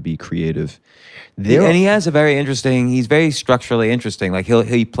seeking to be creative. And he has a very interesting. He's very structurally interesting. Like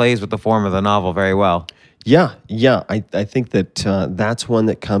he plays with the form of the novel very well. Yeah. I think that that's one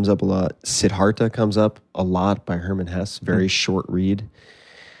that comes up a lot. Siddhartha comes up a lot by Hermann Hesse. Very short read.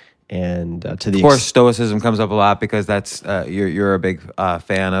 And to the of course, Stoicism comes up a lot because that's you're a big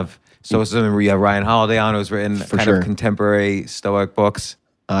fan of Stoicism, and we have Ryan Holiday on, who's written of contemporary Stoic books.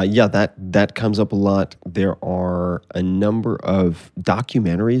 That comes up a lot. There are a number of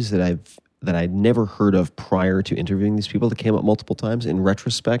documentaries that I'd never heard of prior to interviewing these people that came up multiple times. In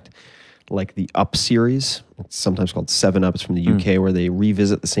retrospect, like the Up series, it's sometimes called 7 Ups from the UK, where they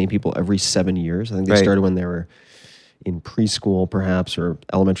revisit the same people every 7 years. I think they started when they were in preschool perhaps or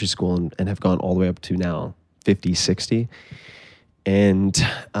elementary school and have gone all the way up to now 50, 60. And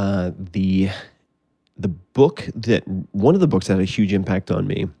the book one of the books that had a huge impact on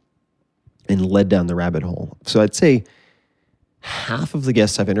me and led down the rabbit hole. So I'd say half of the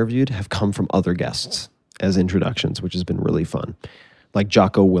guests I've interviewed have come from other guests as introductions, which has been really fun. Like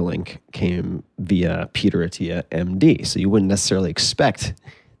Jocko Willink came via Peter Attia, MD. So you wouldn't necessarily expect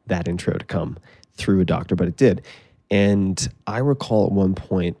that intro to come through a doctor, but it did. And I recall at one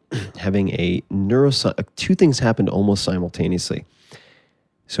point having two things happened almost simultaneously.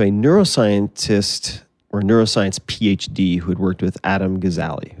 So a neuroscientist or neuroscience PhD who had worked with Adam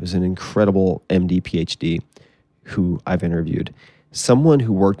Ghazali, who's an incredible MD PhD who I've interviewed, someone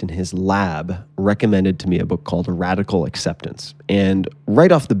who worked in his lab recommended to me a book called Radical Acceptance. And right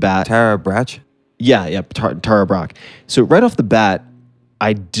off the bat... Tara Brach? Yeah, Tara Brach. So right off the bat,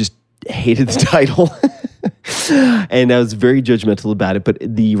 I just hated the title. And I was very judgmental about it, but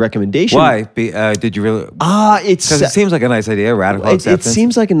the recommendation... Why? Did you really... Because it seems like a nice idea, radical acceptance. It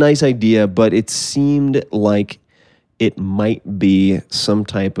seems like a nice idea, but it seemed like it might be some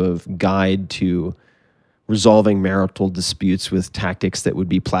type of guide to resolving marital disputes with tactics that would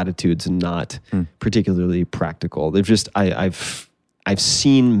be platitudes and not particularly practical. I've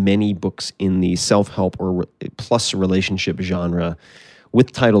seen many books in the self-help or plus relationship genre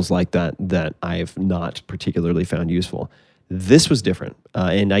with titles like that I've not particularly found useful. This was different,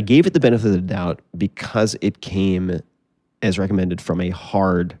 and I gave it the benefit of the doubt because it came as recommended from a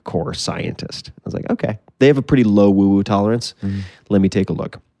hardcore scientist. I was like, okay, they have a pretty low woo-woo tolerance. Let me take a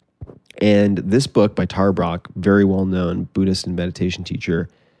look. And this book by Tara Brach, very well-known Buddhist and meditation teacher,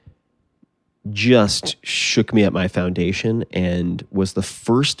 just shook me at my foundation and was the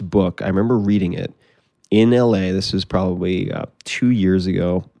first book, I remember reading it, in LA. This was probably 2 years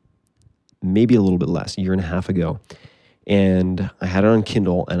ago, maybe a little bit less, a year and a half ago. And I had it on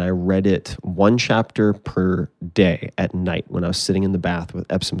Kindle and I read it 1 chapter per day at night when I was sitting in the bath with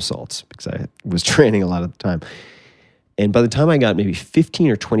Epsom salts because I was training a lot of the time. And by the time I got maybe 15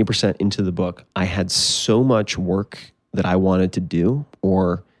 or 20% into the book, I had so much work that I wanted to do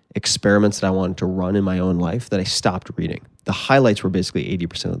or experiments that I wanted to run in my own life that I stopped reading. The highlights were basically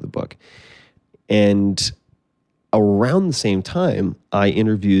 80% of the book. And around the same time, I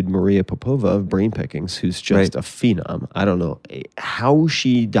interviewed Maria Popova of Brain Pickings, who's just a phenom. I don't know how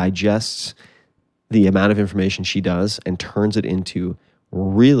she digests the amount of information she does and turns it into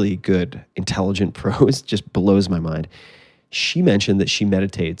really good, intelligent prose, just blows my mind. She mentioned that she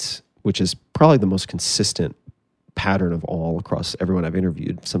meditates, which is probably the most consistent pattern of all across everyone I've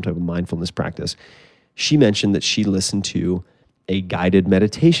interviewed, some type of mindfulness practice. She mentioned that she listened to a guided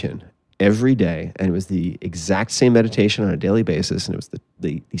meditation every day, and it was the exact same meditation on a daily basis, and it was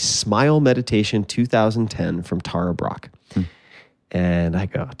the Smile Meditation 2010 from Tara Brach. And I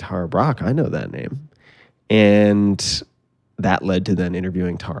go, Tara Brach, I know that name. And that led to then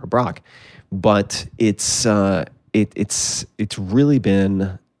interviewing Tara Brach. But it's really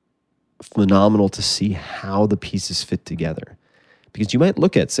been phenomenal to see how the pieces fit together. Because you might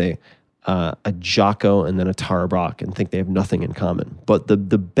look at, say, a Jocko and then a Tara Brach and think they have nothing in common. But the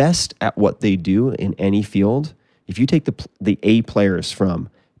best at what they do in any field, if you take the A players from,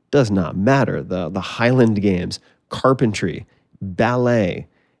 does not matter, the Highland Games, carpentry, ballet,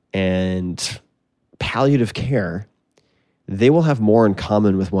 and palliative care, they will have more in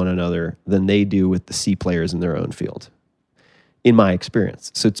common with one another than they do with the C players in their own field, in my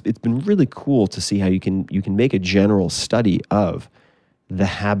experience. So it's been really cool to see how you can make a general study of the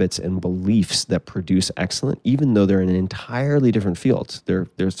habits and beliefs that produce excellence, even though they're in entirely different fields.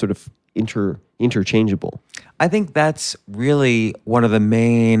 They're sort of interchangeable. I think that's really one of the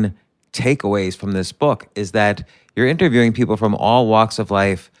main takeaways from this book, is that you're interviewing people from all walks of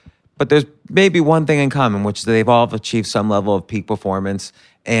life, but there's maybe one thing in common, which is they've all achieved some level of peak performance,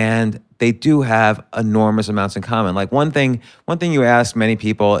 and they do have enormous amounts in common. Like one thing you ask many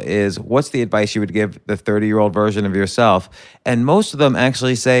people is, what's the advice you would give the 30-year-old version of yourself? And most of them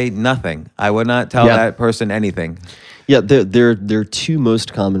actually say nothing. I would not tell that person anything. Yeah, there are two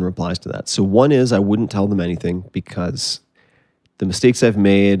most common replies to that. So one is, I wouldn't tell them anything because the mistakes I've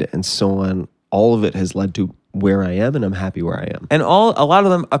made and so on, all of it has led to where I am, and I'm happy where I am. And a lot of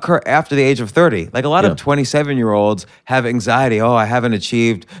them occur after the age of 30. Like a lot of 27-year-olds have anxiety. Oh, I haven't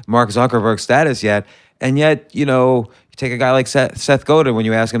achieved Mark Zuckerberg status yet. And yet, you take a guy like Seth Godin, when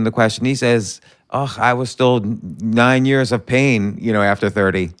you ask him the question, he says, oh, I was still 9 years of pain, after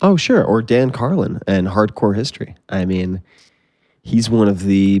 30. Oh, sure. Or Dan Carlin and Hardcore History. I mean, he's one of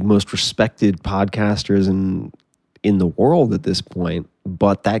the most respected podcasters in the world at this point,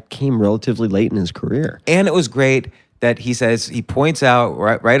 but that came relatively late in his career. And it was great that he points out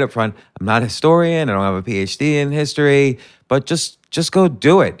right up front, I'm not a historian, I don't have a PhD in history, but just go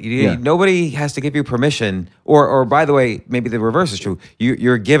do it. Nobody has to give you permission. Or by the way, maybe the reverse is true.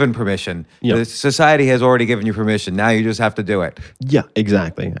 You're given permission. Yeah. The society has already given you permission. Now you just have to do it. Yeah,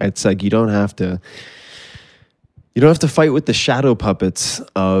 exactly. It's like you don't have to fight with the shadow puppets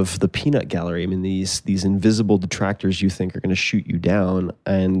of the peanut gallery. I mean, these invisible detractors you think are going to shoot you down.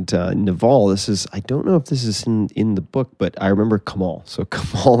 And Naval, I don't know if this is in the book, but I remember Kamal. So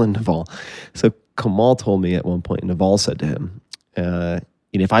Kamal and Naval. So Kamal told me at one point, Naval said to him,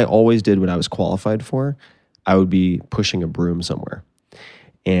 if I always did what I was qualified for, I would be pushing a broom somewhere.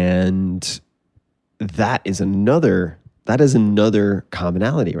 And that is another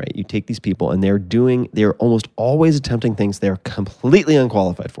commonality, right? You take these people and they're almost always attempting things they're completely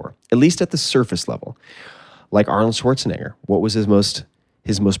unqualified for, at least at the surface level. Like Arnold Schwarzenegger, what was his most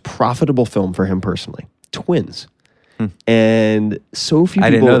profitable film for him personally? Twins. And so few people... I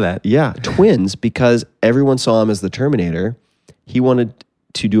didn't know that. Yeah, Twins, because everyone saw him as the Terminator. He wanted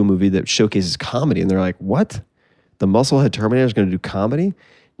to do a movie that showcases comedy, and they're like, what? The musclehead Terminator is going to do comedy?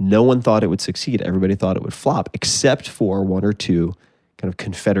 No one thought it would succeed. Everybody thought it would flop, except for one or two kind of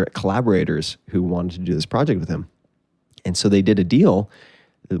Confederate collaborators who wanted to do this project with him. And so they did a deal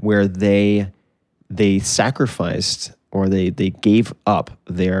where they sacrificed, or they gave up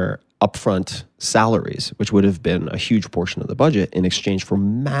their upfront salaries, which would have been a huge portion of the budget, in exchange for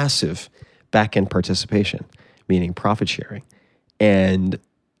massive back-end participation, meaning profit sharing. And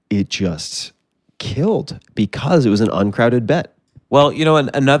it just killed because it was an uncrowded bet. Well,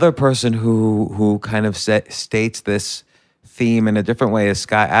 another person who kind of states this theme in a different way is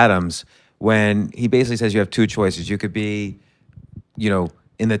Scott Adams, when he basically says you have two choices. You could be,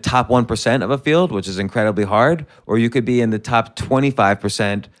 in the top 1% of a field, which is incredibly hard, or you could be in the top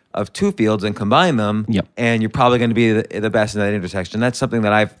 25% of two fields and combine them, and you're probably going to be the best in that intersection. That's something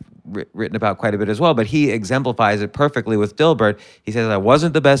that I've written about quite a bit as well, but he exemplifies it perfectly with Dilbert. He says, I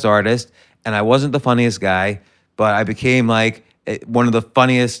wasn't the best artist, and I wasn't the funniest guy, but I became like one of the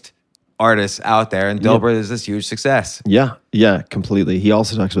funniest artists out there, and Dilbert is this huge success. Yeah, completely. He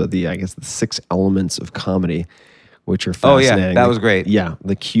also talks about the 6 elements of comedy, which are fascinating. Oh yeah, that was great. Yeah,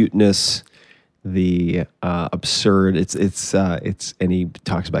 the cuteness, the absurd. It's and he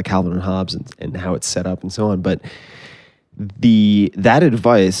talks about Calvin and Hobbes and how it's set up and so on. But that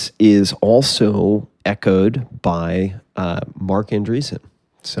advice is also echoed by Mark Andreessen,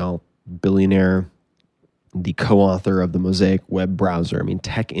 so billionaire, the co-author of the Mosaic web browser. I mean,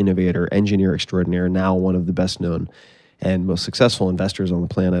 tech innovator, engineer extraordinaire, now one of the best known and most successful investors on the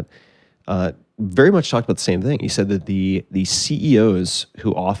planet. Very much talked about the same thing. He said that the CEOs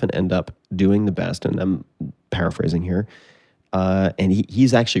who often end up doing the best, and I'm paraphrasing here, and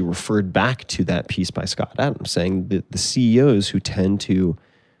he's actually referred back to that piece by Scott Adams, saying that the CEOs who tend to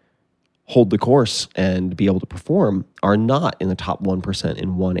hold the course and be able to perform are not in the top 1%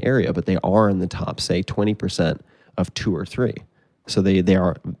 in one area, but they are in the top, say, 20% of 2 or 3. So they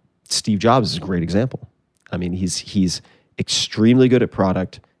are. Steve Jobs is a great example. I mean, he's extremely good at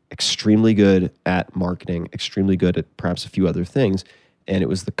product, extremely good at marketing, extremely good at perhaps a few other things. And it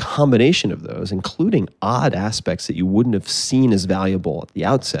was the combination of those, including odd aspects that you wouldn't have seen as valuable at the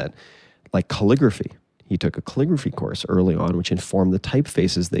outset, like calligraphy. He took a calligraphy course early on, which informed the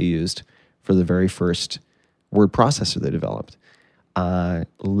typefaces they used for the very first word processor they developed,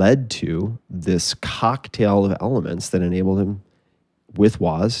 led to this cocktail of elements that enabled him with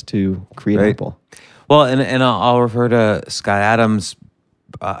Woz to create Right. Apple. Well, and I'll refer to Scott Adams'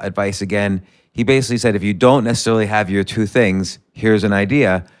 advice again. He basically said, if you don't necessarily have your two things, here's an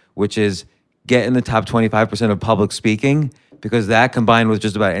idea, which is get in the top 25% of public speaking, because that combined with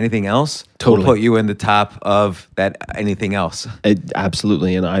just about anything else Totally. will put you in the top of that anything else.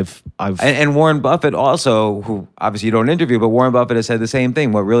 Absolutely, and I've And Warren Buffett also, who obviously you don't interview, but Warren Buffett has said the same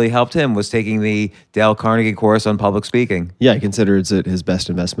thing. What really helped him was taking the Dale Carnegie course on public speaking. I consider it his best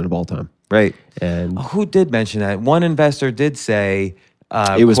investment of all time. Right. And Who did mention that? One investor did say...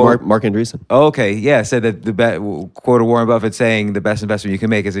 it was quote- Mark Andreessen. Oh, okay, yeah, said that quote of Warren Buffett saying the best investment you can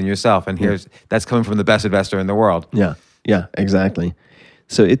make is in yourself, and that's coming from the best investor in the world. Yeah, exactly.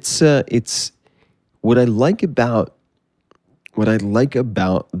 So it's what I like about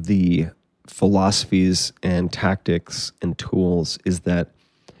the philosophies and tactics and tools is that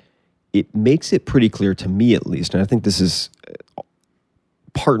it makes it pretty clear to me, at least, and I think this is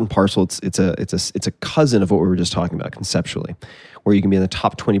part and parcel. It's a cousin of what we were just talking about conceptually, where you can be in the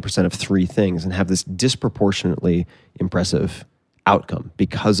top 20% of three things and have this disproportionately impressive outcome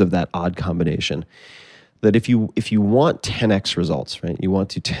because of that odd combination. That if you want 10x results, right? You want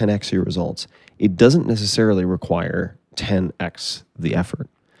to 10x your results. It doesn't necessarily require 10x the effort.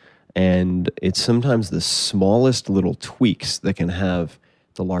 And it's sometimes the smallest little tweaks that can have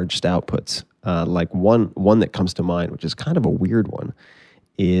the largest outputs. Like one that comes to mind, which is kind of a weird one,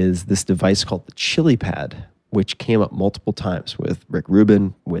 is this device called the Chili Pad, which came up multiple times with Rick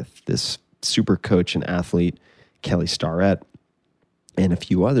Rubin, with this super coach and athlete, Kelly Starrett, and a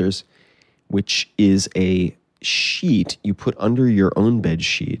few others, which is a sheet you put under your own bed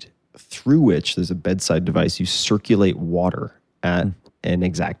sheet through which there's a bedside device. You circulate water at an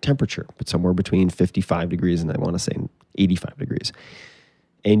exact temperature, but somewhere between 55 degrees and I want to say 85 degrees.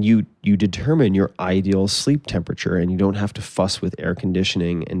 And you determine your ideal sleep temperature, and you don't have to fuss with air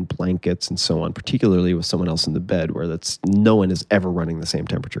conditioning and blankets and so on, particularly with someone else in the bed where no one is ever running the same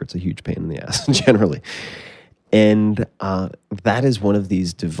temperature. It's a huge pain in the ass generally. And that is one of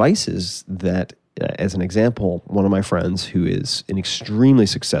these devices that, as an example, one of my friends who is an extremely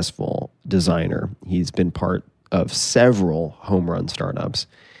successful designer, he's been part of several home run startups,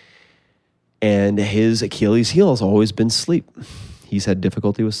 and his Achilles heel has always been sleep. He's had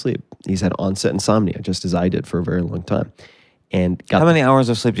difficulty with sleep. He's had onset insomnia, just as I did for a very long time. And How many hours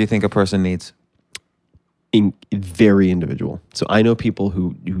of sleep do you think a person needs? Very individual. So I know people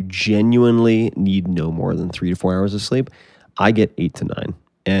who genuinely need no more than 3 to 4 hours of sleep. I get 8 to 9.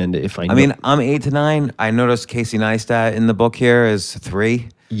 And if I mean, I'm 8 to 9. I noticed Casey Neistat in the book here is 3.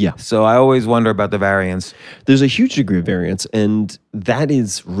 Yeah. So I always wonder about the variance. There's a huge degree of variance, and that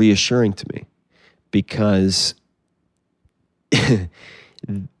is reassuring to me because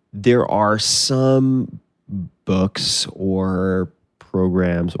there are some books or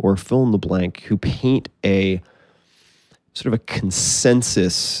programs or fill in the blank who paint a sort of a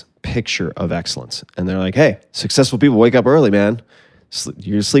consensus picture of excellence. And they're like, hey, successful people wake up early, man.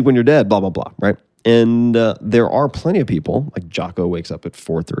 You sleep when you're dead, blah, blah, blah, right? And there are plenty of people, like Jocko wakes up at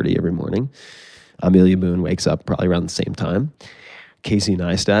 4:30 every morning. Amelia Boone wakes up probably around the same time. Casey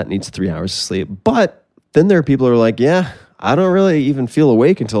Neistat needs 3 hours of sleep. But then there are people who are like, yeah, I don't really even feel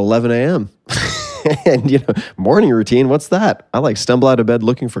awake until 11 a.m. And, morning routine, what's that? I stumble out of bed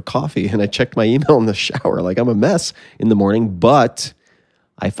looking for coffee and I checked my email in the shower. I'm a mess in the morning, but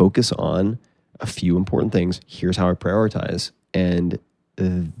I focus on a few important things. Here's how I prioritize. And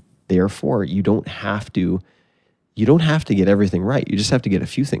therefore, you don't have to get everything right. You just have to get a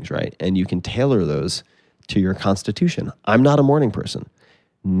few things right. And you can tailor those to your constitution. I'm not a morning person,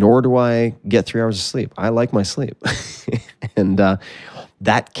 nor do I get 3 hours of sleep. I like my sleep. And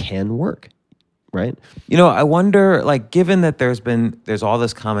that can work. Right. I wonder, given that there's all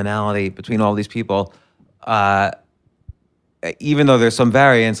this commonality between all these people, even though there's some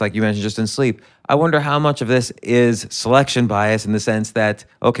variance, like you mentioned, just in sleep, I wonder how much of this is selection bias in the sense that,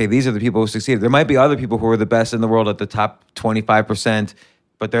 okay, these are the people who succeeded. There might be other people who are the best in the world at the top 25%,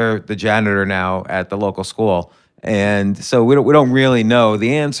 but they're the janitor now at the local school. And so we don't really know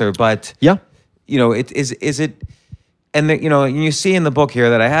the answer, but yeah, is it? And you see in the book here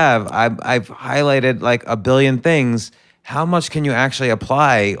that I've highlighted a billion things. How much can you actually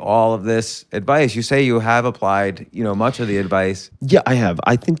apply all of this advice? You say you have applied, much of the advice. Yeah, I have.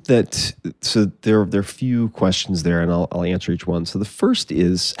 I think that, so there are a few questions there, and I'll answer each one. So the first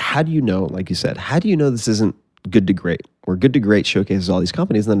is, how do you know, like you said, how do you know this isn't Good to Great, where Good to Great showcases all these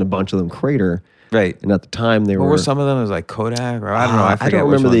companies, and then a bunch of them crater. Right. And at the time, they What were were some of them? It was like Kodak, or I don't know. I I forget don't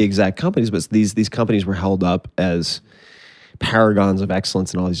which remember one. the exact companies, but these companies were held up as paragons of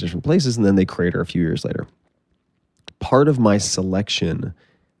excellence in all these different places, and then they crater a few years later. Part of my selection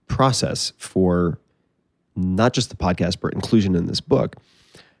process for not just the podcast, but inclusion in this book,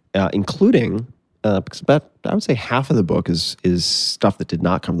 including because about I would say half of the book is stuff that did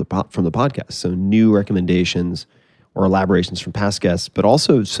not come from the podcast. So new recommendations or elaborations from past guests, but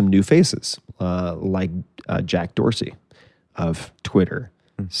also some new faces like Jack Dorsey of Twitter,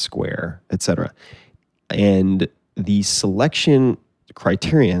 Square, etc. And the selection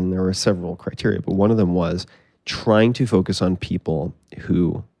criterion, there were several criteria, but one of them was trying to focus on people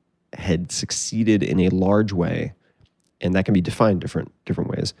who had succeeded in a large way, and that can be defined different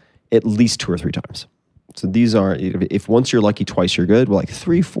ways, at least 2 or 3 times. So these are, if once you're lucky, twice you're good, well, like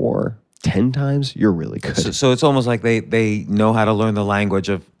 3, 4, 10 times, you're really good. So it's almost like they know how to learn the language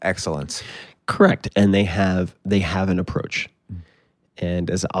of excellence. Correct. And they have an approach.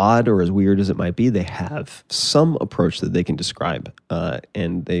 And as odd or as weird as it might be, they have some approach that they can describe,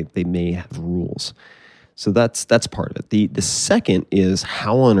 and they may have rules. So that's part of it. The second is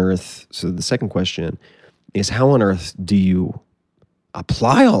how on earth, so the second question is how on earth do you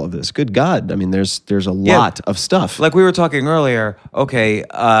apply all of this? Good God. I mean, there's a lot of stuff. Like we were talking earlier, okay,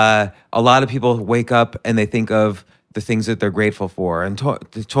 a lot of people wake up and they think of the things that they're grateful for. And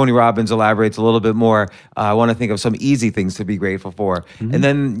Tony Robbins elaborates a little bit more. I want to think of some easy things to be grateful for. Mm-hmm. And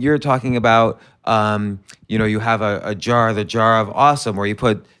then you're talking about, you have the jar of awesome, where you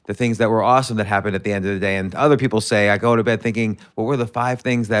put the things that were awesome that happened at the end of the day. And other people say, I go to bed thinking, what were the 5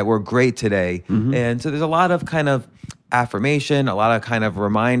 things that were great today? Mm-hmm. And so there's a lot of kind of affirmation, a lot of kind of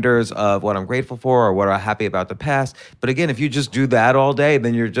reminders of what I'm grateful for or what I'm happy about the past. But again, if you just do that all day,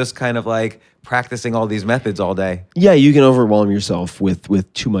 then you're just kind of like practicing all these methods all day. Yeah, you can overwhelm yourself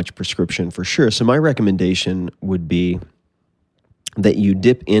with too much prescription for sure. So my recommendation would be that you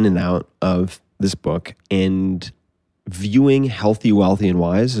dip in and out of this book, and viewing healthy, wealthy, and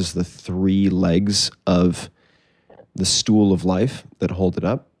wise as the 3 legs of the stool of life that hold it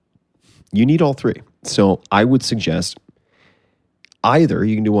up. You need all 3. So I would suggest either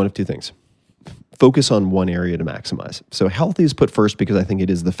you can do one of 2 things. Focus on one area to maximize. So healthy is put first because I think it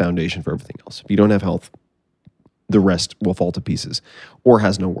is the foundation for everything else. If you don't have health, the rest will fall to pieces or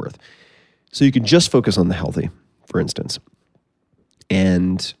has no worth. So you can just focus on the healthy, for instance,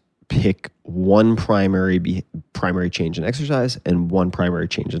 and pick one primary change in exercise and one primary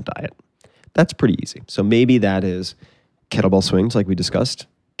change in diet. That's pretty easy. So maybe that is kettlebell swings, like we discussed,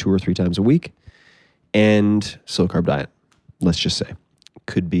 2 or 3 times a week, and slow carb diet, let's just say.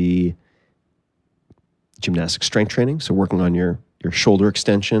 Could be gymnastic strength training, so working on your shoulder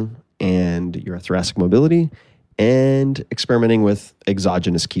extension and your thoracic mobility, and experimenting with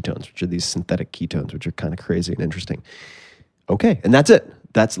exogenous ketones, which are these synthetic ketones, which are kind of crazy and interesting. Okay, and that's it.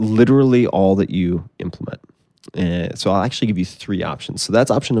 That's literally all that you implement. So I'll actually give you 3 options. So that's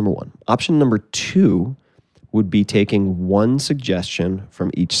option number 1. Option number 2 would be taking one suggestion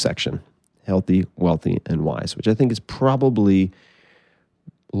from each section, healthy, wealthy, and wise, which I think is probably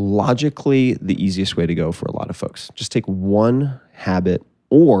logically the easiest way to go for a lot of folks. Just take one habit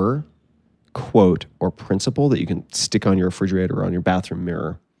or quote or principle that you can stick on your refrigerator or on your bathroom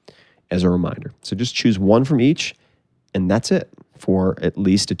mirror as a reminder. So just choose one from each, and that's it for at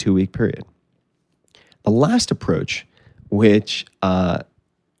least a 2-week period. The last approach, which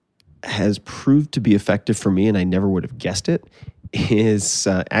has proved to be effective for me, and I never would have guessed it, is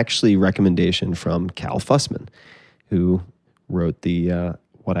actually recommendation from Cal Fussman, who wrote the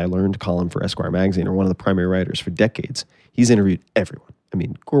What I Learned column for Esquire magazine, or one of the primary writers for decades. He's interviewed everyone. I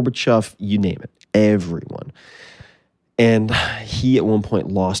mean, Gorbachev, you name it, everyone. And he at one point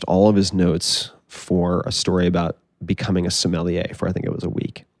lost all of his notes for a story about becoming a sommelier for, I think it was a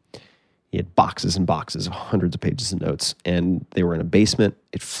week. He had boxes and boxes of hundreds of pages of notes, and they were in a basement.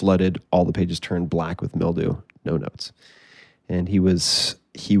 It flooded. All the pages turned black with mildew. No notes. And he was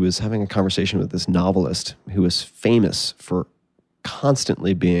having a conversation with this novelist who was famous for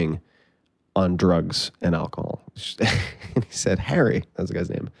constantly being on drugs and alcohol. And he said, Harry, that's the guy's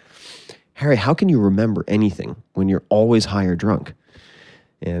name. Harry, how can you remember anything when you're always high or drunk?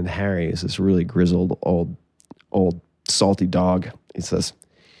 And Harry is this really grizzled, old salty dog. He says,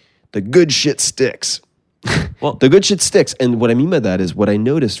 the good shit sticks. Well, the good shit sticks. And what I mean by that is what I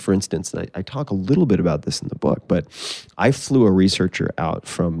noticed, for instance, and I talk a little bit about this in the book, but I flew a researcher out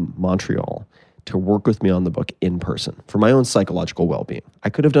from Montreal to work with me on the book in person for my own psychological well-being. I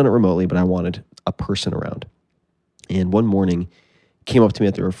could have done it remotely, but I wanted a person around. And one morning, he came up to me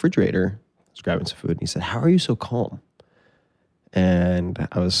at the refrigerator was grabbing some food, and he said, "How are you so calm?" And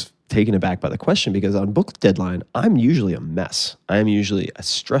I was taken aback by the question because on book deadline, I'm usually a mess. I'm usually a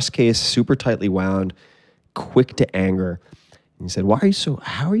stress case, super tightly wound, quick to anger. And he said,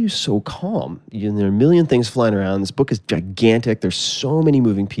 how are you so calm? There are a million things flying around. This book is gigantic. There's so many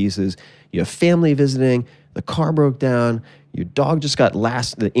moving pieces. You have family visiting. The car broke down. Your dog just got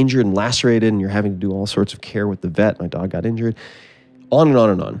injured and lacerated, and you're having to do all sorts of care with the vet. My dog got injured. On and on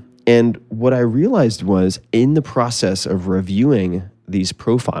and on. And what I realized was in the process of reviewing these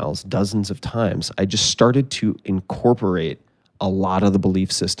profiles dozens of times, I just started to incorporate a lot of the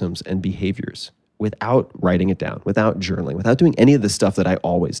belief systems and behaviors without writing it down, without journaling, without doing any of the stuff that I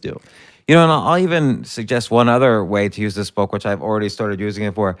always do. And I'll even suggest one other way to use this book, which I've already started using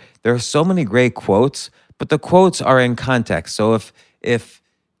it for. There are so many great quotes, but the quotes are in context. So if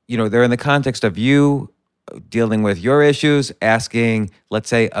they're in the context of you dealing with your issues, asking, let's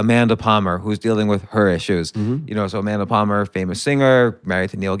say, Amanda Palmer, who's dealing with her issues. So Amanda Palmer, famous singer, married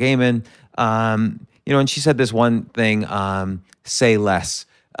to Neil Gaiman. And she said this one thing, say less.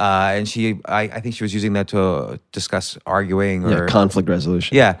 And I think she was using that to discuss arguing or conflict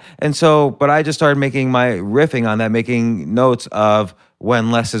resolution. Yeah. And so, but I just started riffing on that, making notes of when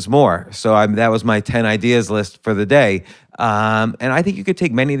less is more. So that was my 10 ideas list for the day. And I think you could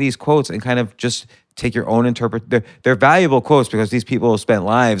take many of these quotes and kind of just take your own They're valuable quotes because these people have spent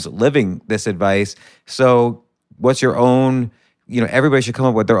lives living this advice. So what's your own, everybody should come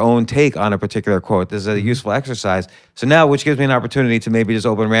up with their own take on a particular quote. This is a useful exercise. So now, which gives me an opportunity to maybe just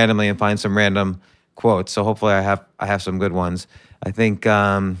open randomly and find some random quotes. So hopefully I have some good ones. I think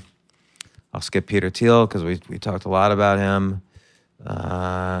I'll skip Peter Thiel because we talked a lot about him.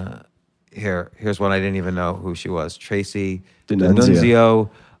 Here's one I didn't even know who she was. Tracy D'Annunzio.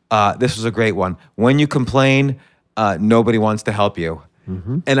 This was a great one. When you complain, nobody wants to help you.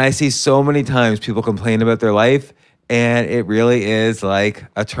 And I see so many times people complain about their life, and it really is like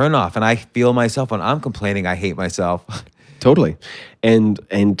a turnoff. And I feel myself when I'm complaining, I hate myself. Totally. And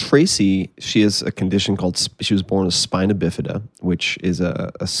Tracy, she has a condition she was born with spina bifida, which is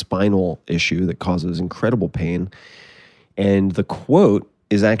a spinal issue that causes incredible pain. And the quote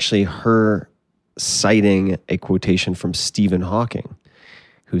is actually her citing a quotation from Stephen Hawking,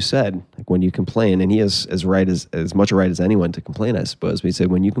 who said, when you complain, and he has as much a right as anyone to complain, I suppose, but he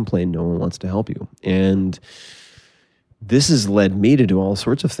said, when you complain, no one wants to help you. And this has led me to do all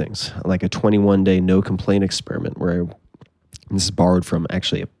sorts of things, like a 21-day no complaint experiment, where this is borrowed from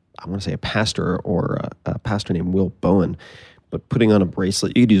actually, I want to say a pastor or a pastor named Will Bowen, but putting on a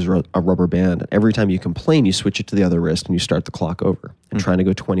bracelet, you could use a rubber band. And every time you complain, you switch it to the other wrist and you start the clock over and trying to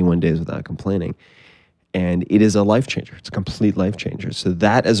go 21 days without complaining. And it is a life changer. It's a complete life changer. So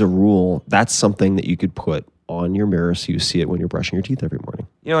that as a rule, that's something that you could put on your mirror so you see it when you're brushing your teeth every morning.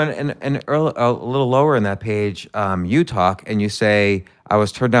 And a little lower in that page, you talk and you say, I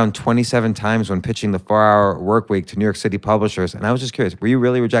was turned down 27 times when pitching the 4-hour work week to New York City publishers. And I was just curious, were you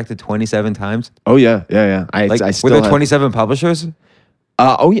really rejected 27 times? Oh, yeah. I still were there 27 publishers?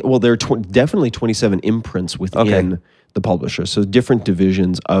 Oh, yeah. Well, there are definitely 27 imprints within the publisher. So different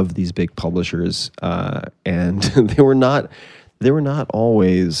divisions of these big publishers. And they were not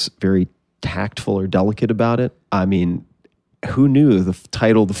always very tactful or delicate about it. I mean, who knew the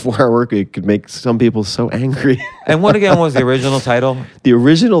title The 4-Hour Workweek could make some people so angry? And what again was the original title? The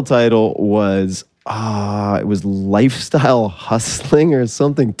original title was it was Lifestyle Hustling or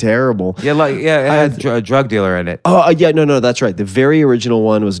something terrible. It had a drug dealer in it. No, that's right. The very original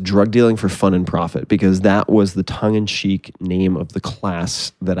one was Drug Dealing for Fun and Profit, because that was the tongue-in-cheek name of the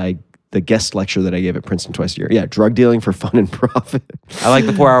class the guest lecture that I gave at Princeton twice a year. Yeah, Drug Dealing for Fun and Profit. I like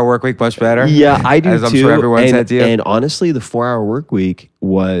the 4-Hour Workweek much better. Yeah, I do as too. I'm sure everyone said to you. And honestly, the 4-Hour Workweek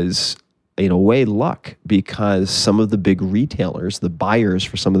was, in a way, luck, because some of the big retailers, the buyers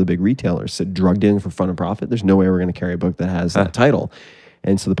for some of the big retailers, said Drug Dealing for Fun and Profit. There's no way we're going to carry a book that has that title.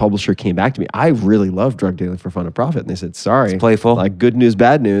 And so the publisher came back to me. I really love Drug Dealing for Fun and Profit. And they said, sorry. It's playful. Like, good news,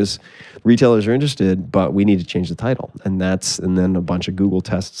 bad news. Retailers are interested, but we need to change the title. And then a bunch of Google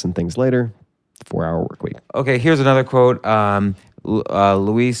tests and things later, 4-Hour Workweek. Okay, here's another quote.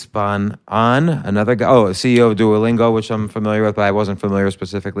 Luis Bon An, another guy, CEO of Duolingo, which I'm familiar with, but I wasn't familiar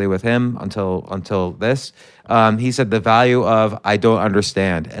specifically with him until this. He said the value of I don't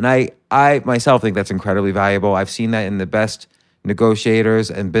understand. And I myself think that's incredibly valuable. I've seen that in the best negotiators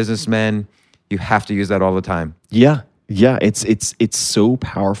and businessmen. You have to use that all the time. Yeah. It's so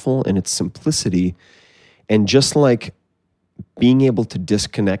powerful in its simplicity. And just like being able to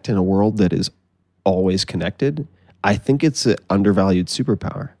disconnect in a world that is always connected, I think it's an undervalued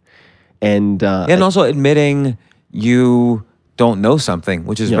superpower. And also admitting you don't know something,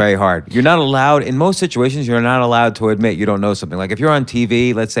 which is very hard. You're not allowed, in most situations, you're not allowed to admit you don't know something. Like if you're on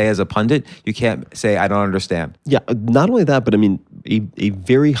TV, let's say as a pundit, you can't say, I don't understand. Yeah, not only that, but I mean, a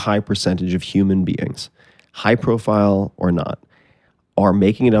very high percentage of human beings, high profile or not, are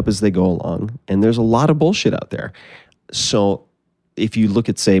making it up as they go along. And there's a lot of bullshit out there. So if you look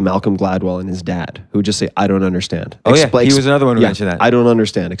at, say, Malcolm Gladwell and his dad, who would just say, I don't understand. Oh, he was another one who mentioned that. I don't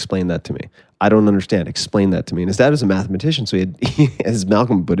understand. Explain that to me. I don't understand. Explain that to me. And his dad was a mathematician, so as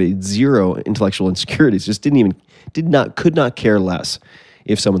Malcolm put it, zero intellectual insecurities. Just could not care less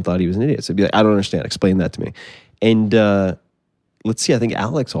if someone thought he was an idiot. So he'd be like, I don't understand. Explain that to me. And let's see, I think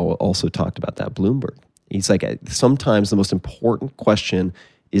Alex also talked about that, Bloomberg. He's like, sometimes the most important question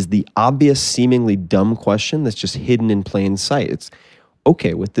is the obvious, seemingly dumb question that's just hidden in plain sight. It's,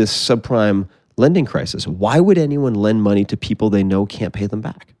 okay, with this subprime lending crisis, why would anyone lend money to people they know can't pay them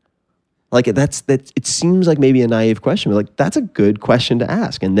back? Like it seems like maybe a naive question, but like that's a good question to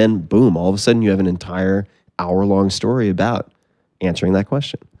ask. And then boom, all of a sudden you have an entire hour-long story about answering that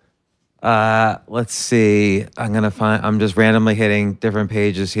question. Let's see. I'm just randomly hitting different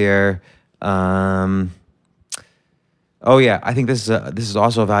pages here. Oh yeah, I think this is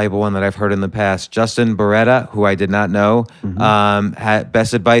also a valuable one that I've heard in the past. Justin Beretta, who I did not know, had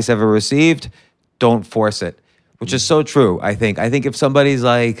best advice ever received: don't force it, which is so true. I think if somebody's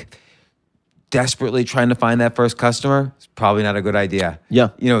like desperately trying to find that first customer, it's probably not a good idea. Yeah,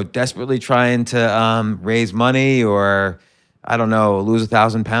 desperately trying to raise money or I don't know, lose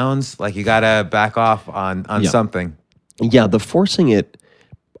 1,000 pounds. Like you gotta back off on something. Yeah, the forcing it,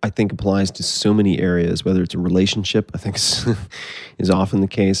 I think, applies to so many areas, whether it's a relationship, I think is often the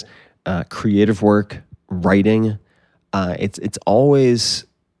case, creative work, writing. It's always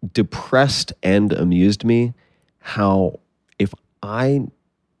depressed and amused me how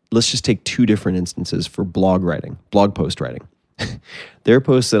let's just take two different instances for blog post writing. There are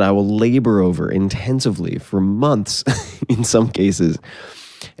posts that I will labor over intensively for months in some cases.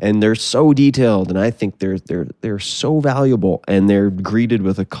 And they're so detailed, and I think they're so valuable, and they're greeted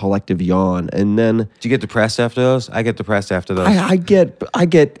with a collective yawn. And then, do you get depressed after those? I get depressed after those. I get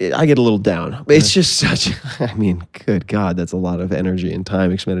a little down. It's just such. I mean, good God, that's a lot of energy and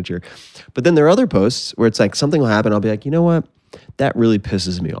time expenditure. But then there are other posts where it's like something will happen. I'll be like, you know what? That really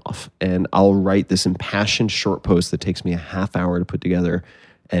pisses me off, and I'll write this impassioned short post that takes me a half hour to put together.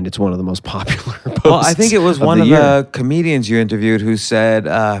 And it's one of the most popular posts. Well, I think it was one of the comedians you interviewed who said,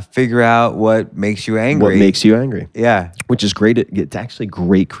 figure out what makes you angry. What makes you angry. Yeah. Which is great. It's actually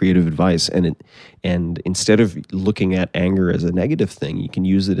great creative advice. And instead of looking at anger as a negative thing, you can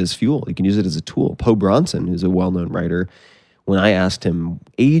use it as fuel. You can use it as a tool. Poe Bronson, who's a well-known writer, when I asked him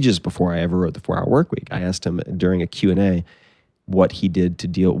ages before I ever wrote the 4-Hour Workweek, I asked him during a Q&A what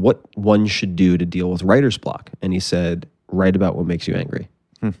one should do to deal with writer's block. And he said, write about what makes you angry.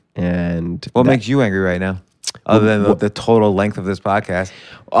 And what makes you angry right now, other than the total length of this podcast?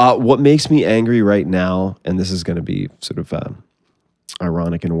 What makes me angry right now, and this is going to be sort of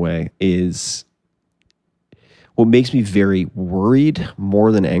ironic in a way, is what makes me very worried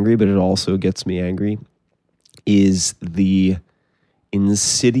more than angry, but it also gets me angry, is the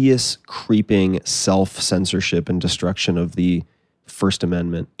insidious, creeping self-censorship and destruction of the First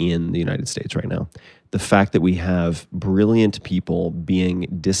Amendment in the United States right now. The fact that we have brilliant people being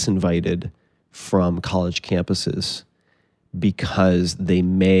disinvited from college campuses because they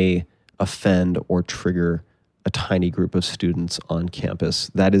may offend or trigger a tiny group of students on campus.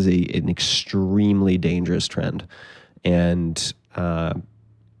 That is an extremely dangerous trend. And I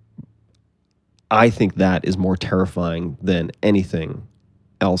think that is more terrifying than anything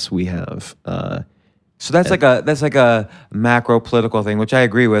else we have. So that's like a macro political thing, which I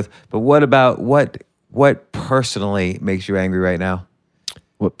agree with. But what about what personally makes you angry right now?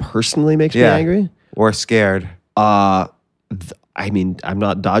 What personally makes me angry? Or scared? I mean, I'm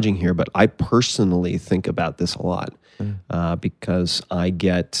not dodging here, but I personally think about this a lot because I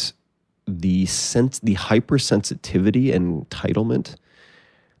get the hypersensitivity and entitlement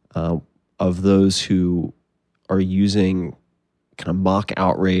of those who are using kind of mock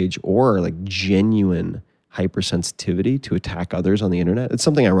outrage or like genuine hypersensitivity to attack others on the internet. It's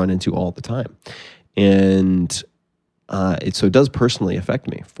something I run into all the time. And so it does personally affect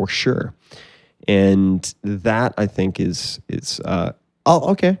me for sure. And that I think is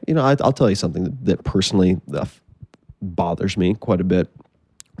okay. I'll tell you something that personally bothers me quite a bit,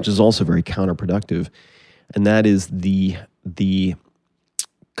 which is also very counterproductive. And that is the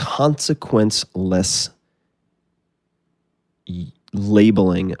consequenceless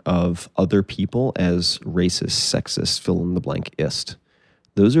labeling of other people as racist, sexist, fill in the blank ist.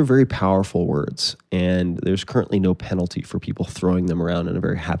 Those are very powerful words, and there's currently no penalty for people throwing them around in a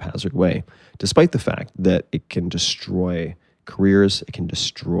very haphazard way, despite the fact that it can destroy careers, it can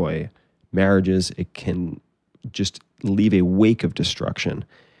destroy marriages, it can just leave a wake of destruction.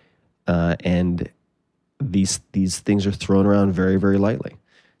 And these things are thrown around very, very lightly.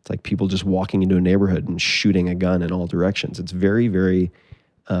 It's like people just walking into a neighborhood and shooting a gun in all directions. It's very, very,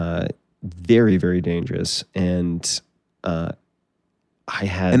 very, very dangerous. And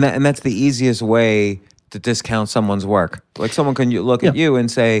and that's the easiest way to discount someone's work. Like someone can look at you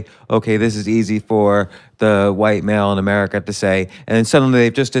and say, okay, this is easy for the white male in America to say, and then suddenly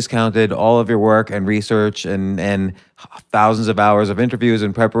they've just discounted all of your work and research and thousands of hours of interviews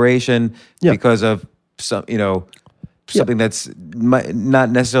and preparation because of something that's not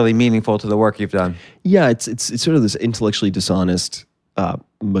necessarily meaningful to the work you've done. Yeah, it's sort of this intellectually dishonest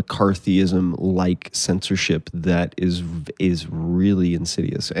McCarthyism-like censorship that is really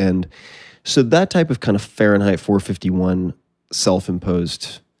insidious. And so that type of kind of Fahrenheit 451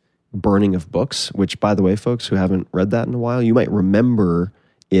 self-imposed burning of books, which, by the way, folks who haven't read that in a while, you might remember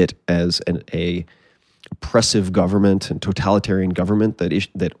it as a oppressive government and totalitarian government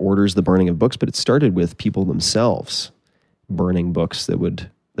that orders the burning of books, but it started with people themselves burning books that would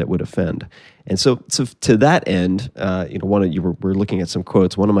offend. And so to that end, we're looking at some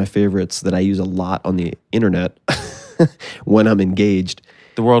quotes. One of my favorites that I use a lot on the internet when I'm engaged.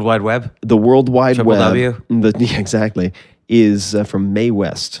 The World Wide Web? The World Wide Triple Web. W? Exactly. Is from Mae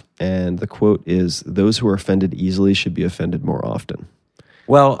West. And the quote is, "Those who are offended easily should be offended more often."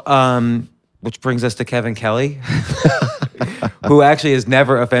 Well, which brings us to Kevin Kelly, who actually is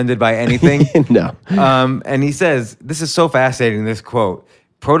never offended by anything. No. And he says, this is so fascinating, this quote.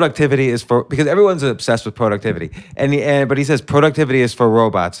 Productivity is for, because everyone's obsessed with productivity. But he says productivity is for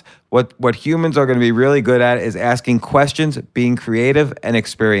robots. What humans are going to be really good at is asking questions, being creative, and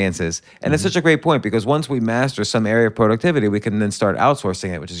experiences. And it's such a great point, because once we master some area of productivity, we can then start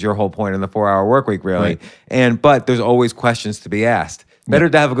outsourcing it, which is your whole point in the 4-hour work week, really. Right. But there's always questions to be asked. Better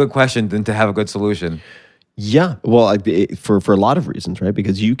to have a good question than to have a good solution. Yeah, well, for a lot of reasons, right?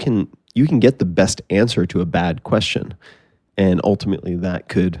 Because you can get the best answer to a bad question. And ultimately, that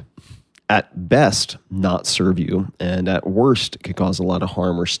could, at best, not serve you, and at worst, could cause a lot of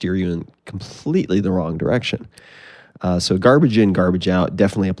harm or steer you in completely the wrong direction. So garbage in, garbage out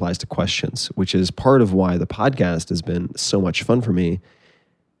definitely applies to questions, which is part of why the podcast has been so much fun for me.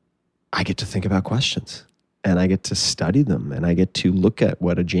 I get to think about questions, and I get to study them, and I get to look at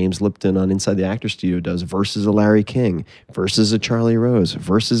what a James Lipton on Inside the Actor Studio does versus a Larry King, versus a Charlie Rose,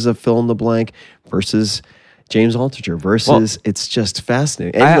 versus a fill in the blank, versus James Altucher versus, it's just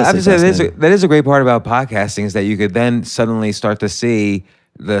fascinating. I have to say, that is a great part about podcasting, is that you could then suddenly start to see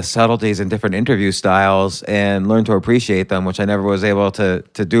the subtleties in different interview styles and learn to appreciate them, which I never was able to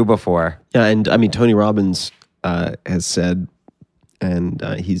do before. Yeah, and I mean, Tony Robbins has said, and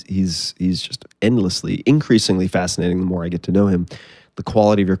he's just endlessly, increasingly fascinating the more I get to know him, the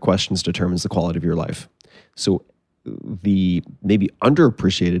quality of your questions determines the quality of your life. So the maybe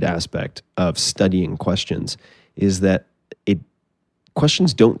underappreciated aspect of studying questions is that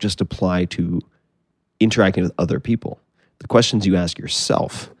questions don't just apply to interacting with other people. The questions you ask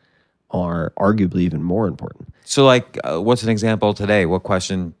yourself are arguably even more important. So, like, what's an example today? What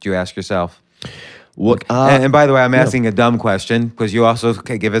question do you ask yourself? And by the way, I'm asking a dumb question, because you also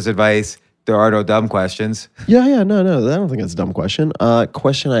give us advice. There are no dumb questions. No, I don't think that's a dumb question.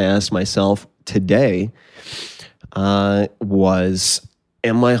 Question I asked myself today was,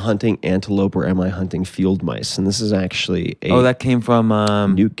 am I hunting antelope or am I hunting field mice? And this is actually that came from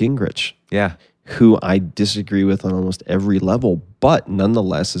Newt Gingrich. Yeah. Who I disagree with on almost every level, but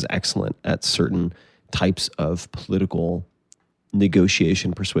nonetheless is excellent at certain types of political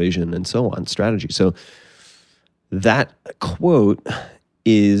negotiation, persuasion, and so on, strategy. So that quote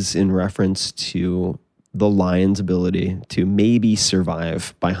is in reference to the lion's ability to maybe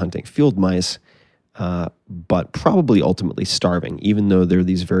survive by hunting field mice, but probably ultimately starving, even though they're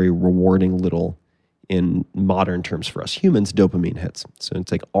these very rewarding little, in modern terms for us humans, dopamine hits. So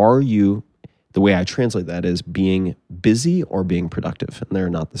it's like, the way I translate that is being busy or being productive, and they're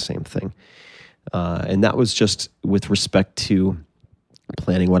not the same thing. And that was just with respect to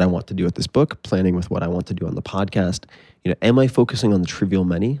planning what I want to do with this book, planning with what I want to do on the podcast. Am I focusing on the trivial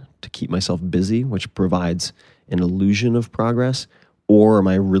many to keep myself busy, which provides an illusion of progress? Or am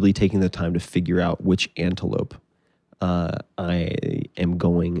I really taking the time to figure out which antelope I am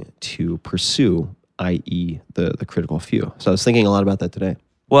going to pursue, i.e. the critical few? So I was thinking a lot about that today.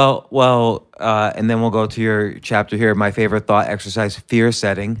 Well, and then we'll go to your chapter here, my favorite thought exercise, fear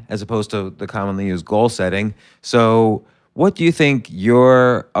setting, as opposed to the commonly used goal setting. So what do you think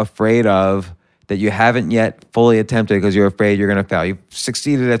you're afraid of that you haven't yet fully attempted because you're afraid you're going to fail? You've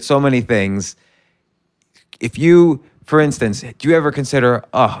succeeded at so many things. If you, for instance, do you ever consider,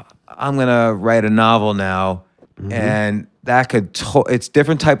 oh, I'm going to write a novel now, and that could, it's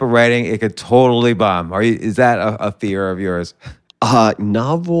different type of writing, it could totally bomb. Is that a fear of yours?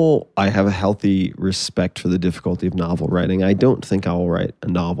 Novel, I have a healthy respect for the difficulty of novel writing. I don't think I will write a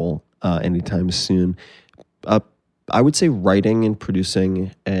novel anytime soon. I would say writing and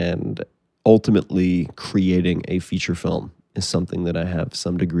producing and ultimately creating a feature film is something that I have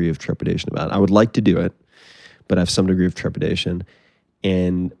some degree of trepidation about. I would like to do it, but I have some degree of trepidation.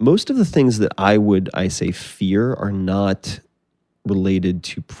 And most of the things that I say fear are not related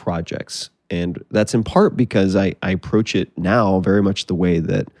to projects. And that's in part because I approach it now very much the way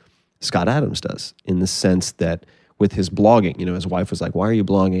that Scott Adams does, in the sense that with his blogging, his wife was like, why are you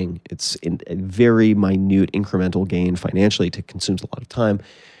blogging? It's a very minute incremental gain financially. It consumes a lot of time.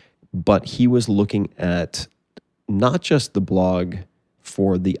 But he was looking at not just the blog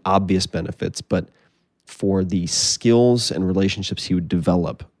for the obvious benefits, but for the skills and relationships he would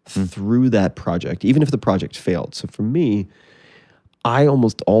develop through that project, even if the project failed. So for me, I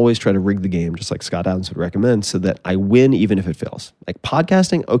almost always try to rig the game, just like Scott Adams would recommend, so that I win even if it fails. Like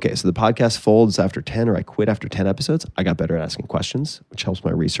podcasting, okay, so the podcast folds after 10 or I quit after 10 episodes. I got better at asking questions, which helps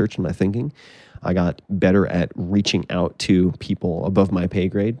my research and my thinking. I got better at reaching out to people above my pay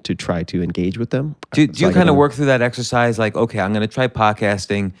grade to try to engage with them. Do you kind of work through that exercise like, okay, I'm going to try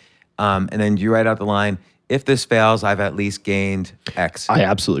podcasting, and then you write out the line, if this fails, I've at least gained X? I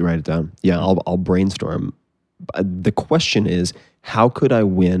absolutely write it down. Yeah, I'll brainstorm. The question is, how could I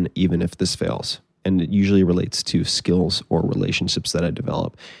win even if this fails? And it usually relates to skills or relationships that I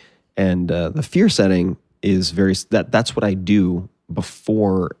develop. And the fear setting is that's what I do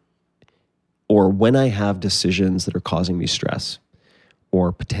before or when I have decisions that are causing me stress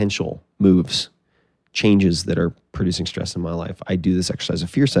or potential moves, changes that are producing stress in my life. I do this exercise of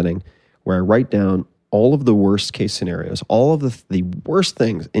fear setting where I write down all of the worst case scenarios, all of the worst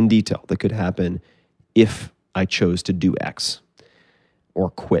things in detail that could happen if I chose to do X or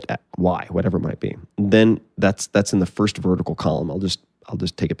quit at Y, whatever it might be. And then that's in the first vertical column. I'll just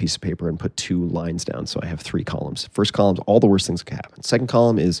take a piece of paper and put 2 lines down, so I have 3 columns. First column is all the worst things that could happen. Second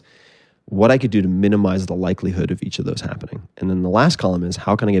column is what I could do to minimize the likelihood of each of those happening. And then the last column is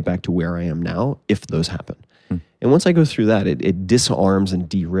how can I get back to where I am now if those happen? And once I go through that, it disarms and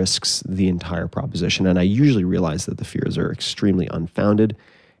de-risks the entire proposition. And I usually realize that the fears are extremely unfounded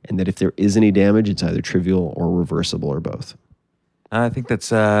and that if there is any damage, it's either trivial or reversible or both. I think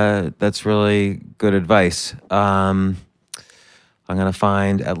that's really good advice. I'm going to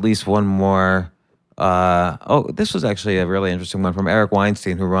find at least one more. This was actually a really interesting one from Eric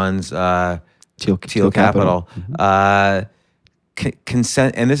Weinstein, who runs Teal Capital.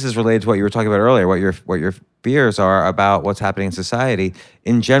 Consent, and this is related to what you were talking about earlier. What your fears are about what's happening in society.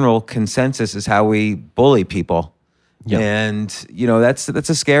 In general, consensus is how we bully people. Yeah. And, that's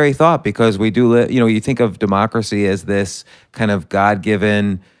a scary thought because we do live, you think of democracy as this kind of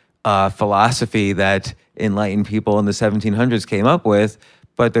God-given philosophy that enlightened people in the 1700s came up with,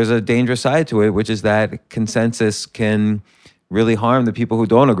 but there's a dangerous side to it, which is that consensus can really harm the people who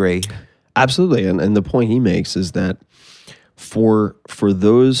don't agree. Absolutely. And the point he makes is that for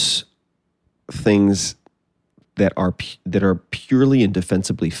those things that are purely and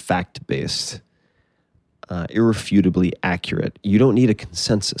defensively fact-based, irrefutably accurate, you don't need a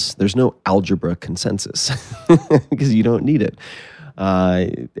consensus. There's no algebra consensus because you don't need it.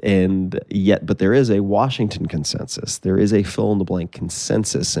 But there is a Washington consensus. There is a fill-in-the-blank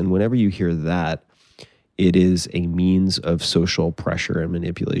consensus. And whenever you hear that, it is a means of social pressure and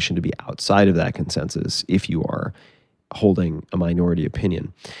manipulation to be outside of that consensus if you are holding a minority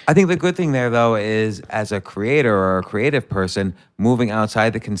opinion. I think the good thing there, though, is as a creator or a creative person, moving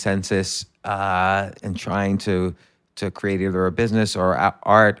outside the consensus and trying to create either a business or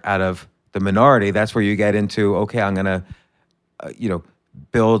art out of the minority, that's where you get into, okay, I'm going to,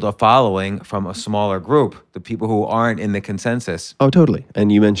 build a following from a smaller group, the people who aren't in the consensus. Oh, totally.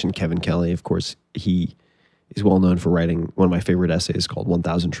 And you mentioned Kevin Kelly. Of course, he is well known for writing one of my favorite essays called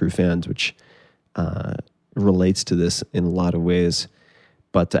 1,000 True Fans, which relates to this in a lot of ways.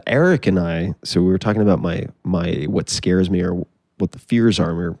 But Eric and I, so we were talking about my what scares me or what the fears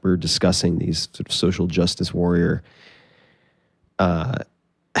are. We were discussing these sort of social justice warrior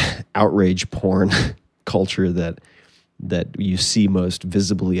outrage porn culture that you see most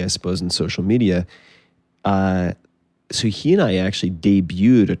visibly, I suppose, in social media. So he and I actually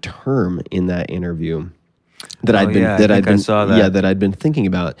debuted a term in that interview that I'd been I saw that. that I'd been thinking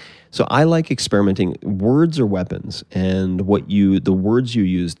about. So I like experimenting. Words are weapons, and the words you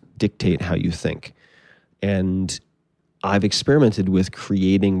use dictate how you think. And I've experimented with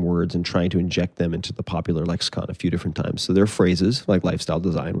creating words and trying to inject them into the popular lexicon a few different times. So there are phrases like lifestyle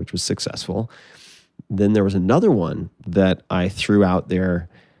design, which was successful. Then there was another one that I threw out there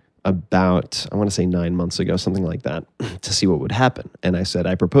about, I want to say 9 months ago, something like that, to see what would happen. And I said,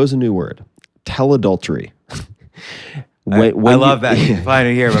 I propose a new word, teladultery. I love that. You can find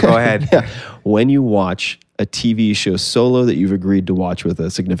it here, but go ahead. Yeah. When you watch a TV show solo that you've agreed to watch with a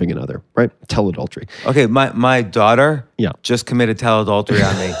significant other, right? Teladultery. Okay, my daughter just committed teladultery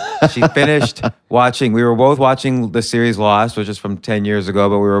on me. She finished watching, we were both watching the series Lost, which is from 10 years ago,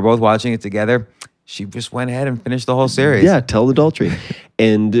 but we were both watching it together. She just went ahead and finished the whole series. Yeah, teladultery.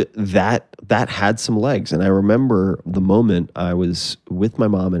 And that had some legs. And I remember the moment I was with my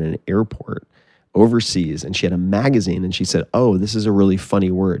mom in an airport overseas, and she had a magazine, and she said, "Oh, this is a really funny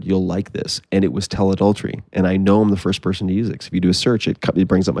word. You'll like this." And it was teladultery. And I know I'm the first person to use it. 'Cause if you do a search, it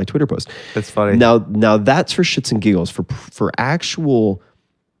brings up my Twitter post. That's funny. Now that's for shits and giggles. For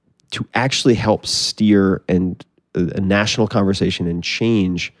to actually help steer a national conversation and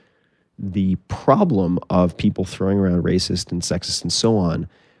change the problem of people throwing around racist and sexist and so on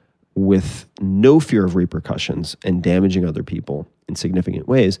with no fear of repercussions and damaging other people in significant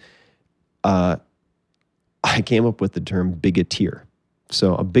ways. I came up with the term bigoteer.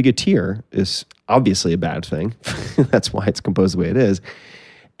 So a bigoteer is obviously a bad thing. That's why it's composed the way it is.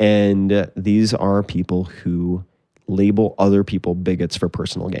 And these are people who label other people bigots for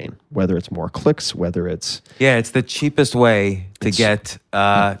personal gain, whether it's more clicks, whether it's... Yeah, it's the cheapest way to get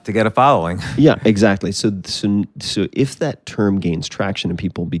a following. Yeah, exactly. So if that term gains traction and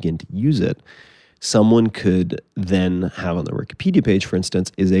people begin to use it, someone could then have on the Wikipedia page, for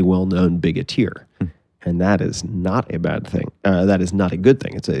instance, is a well-known bigoteer. And that is not a bad thing. That is not a good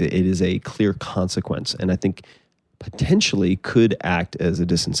thing. It is a clear consequence. And I think potentially could act as a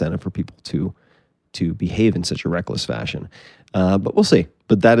disincentive for people to behave in such a reckless fashion. But we'll see.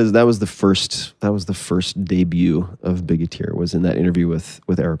 But that was the first debut of bigoteer, was in that interview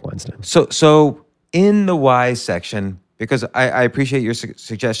with Eric Weinstein. So in the why section, because I appreciate your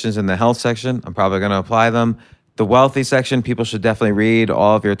suggestions in the health section. I'm probably going to apply them. The wealthy section, people should definitely read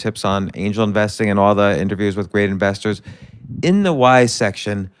all of your tips on angel investing and all the interviews with great investors. In the why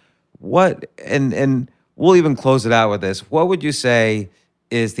section, and we'll even close it out with this, what would you say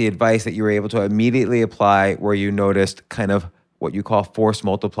is the advice that you were able to immediately apply where you noticed kind of what you call force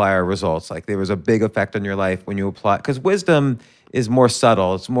multiplier results? Like there was a big effect on your life when you apply, because wisdom is more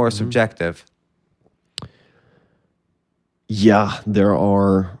subtle, it's more subjective. Yeah, there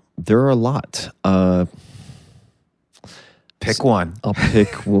are a lot. Pick one. I'll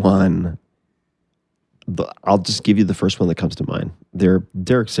pick one. I'll just give you the first one that comes to mind. Derek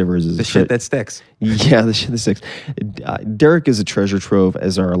Sivers is the shit that sticks. Yeah, the shit that sticks. Derek is a treasure trove,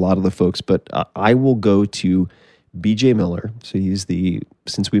 as are a lot of the folks, but I will go to BJ Miller. So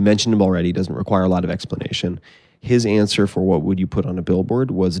since we mentioned him already, doesn't require a lot of explanation. His answer for what would you put on a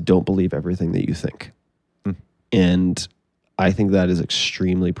billboard was, don't believe everything that you think. And I think that is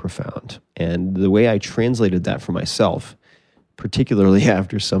extremely profound. And the way I translated that for myself, particularly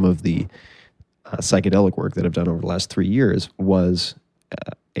after some of the psychedelic work that I've done over the last 3 years, was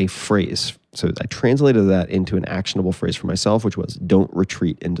a phrase. So I translated that into an actionable phrase for myself, which was, don't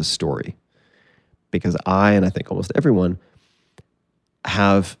retreat into story. Because and I think almost everyone,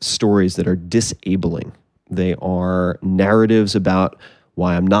 have stories that are disabling. They are narratives about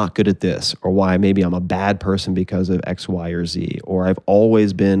why I'm not good at this, or why maybe I'm a bad person because of X, Y, or Z, or I've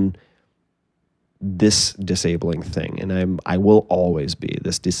always been this disabling thing, and I will always be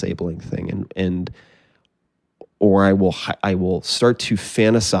this disabling thing, or I will start to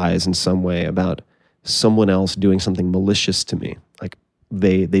fantasize in some way about someone else doing something malicious to me, like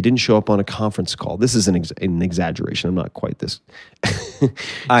they didn't show up on a conference call. This is an exaggeration. I'm not quite this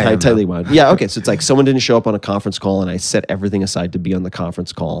tightly wound. Yeah, okay. So it's like someone didn't show up on a conference call, and I set everything aside to be on the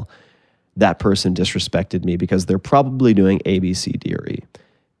conference call. That person disrespected me because they're probably doing A, B, C, D, or E.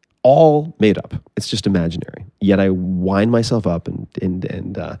 All made up. It's just imaginary. Yet I wind myself up and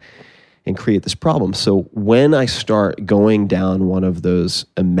create this problem. So when I start going down one of those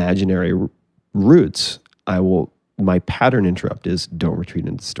imaginary routes, my pattern interrupt is, don't retreat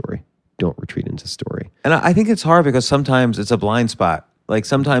into story. Don't retreat into story. And I think it's hard because sometimes it's a blind spot. Like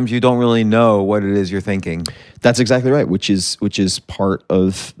sometimes you don't really know what it is you're thinking. That's exactly right, which is part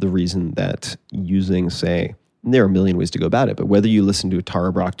of the reason that using, say, there are a million ways to go about it, but whether you listen to a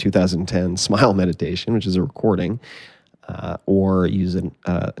Tara Brach 2010 Smile Meditation, which is a recording, or use an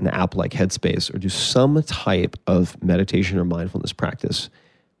app like Headspace, or do some type of meditation or mindfulness practice,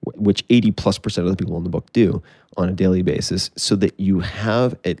 which 80+% of the people in the book do on a daily basis, so that you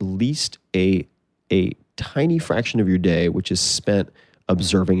have at least a tiny fraction of your day which is spent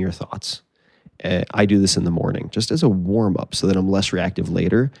observing your thoughts. I do this in the morning just as a warm-up so that I'm less reactive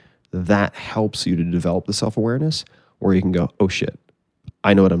later. That helps you to develop the self-awareness where you can go, oh shit,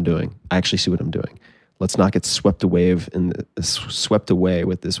 I know what I'm doing. I actually see what I'm doing. Let's not get swept away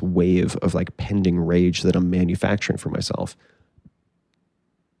with this wave of like pending rage that I'm manufacturing for myself.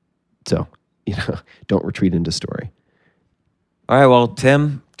 So, don't retreat into story. All right, well,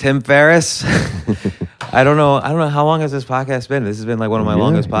 Tim Ferriss. I don't know how long has this podcast been. This has been like one of my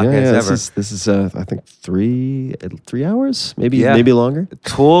longest podcasts ever. This is I think 3 hours, maybe longer.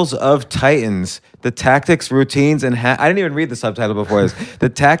 Tools of Titans: the tactics, routines, and I didn't even read the subtitle before this. The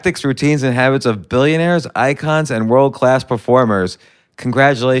tactics, routines, and habits of billionaires, icons, and world-class performers.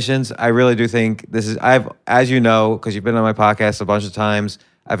 Congratulations! I really do think this is. As you know, because you've been on my podcast a bunch of times,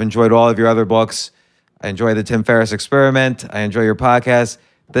 I've enjoyed all of your other books. I enjoy the Tim Ferriss Experiment. I enjoy your podcast.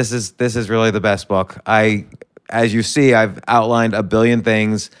 This is really the best book. As you see, I've outlined a billion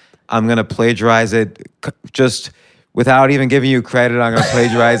things. I'm going to plagiarize it just without even giving you credit. I'm going to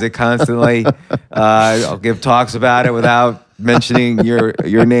plagiarize it constantly. I'll give talks about it without mentioning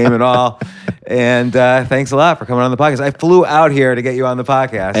your name at all. And thanks a lot for coming on the podcast. I flew out here to get you on the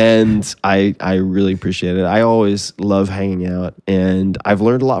podcast. And I really appreciate it. I always love hanging out, and I've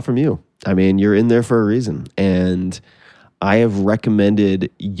learned a lot from you. I mean, you're in there for a reason. And I have recommended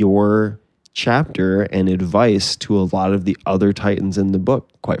your chapter and advice to a lot of the other Titans in the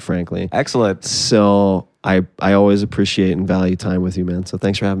book, quite frankly. Excellent. So I always appreciate and value time with you, man. So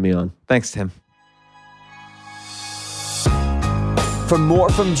thanks for having me on. Thanks, Tim. For more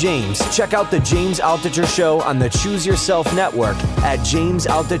from James, check out the James Altucher Show on the Choose Yourself Network at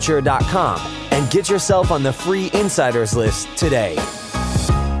jamesaltucher.com and get yourself on the free insiders list today.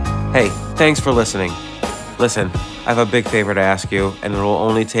 Hey, thanks for listening. Listen, I have a big favor to ask you, and it will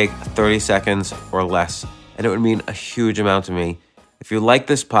only take 30 seconds or less, and it would mean a huge amount to me. If you like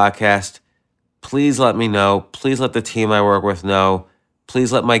this podcast, please let me know. Please let the team I work with know.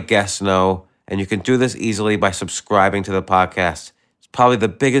 Please let my guests know, and you can do this easily by subscribing to the podcast. It's probably the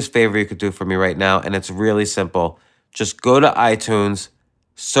biggest favor you could do for me right now, and it's really simple. Just go to iTunes,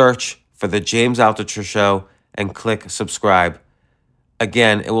 search for The James Altucher Show, and click subscribe.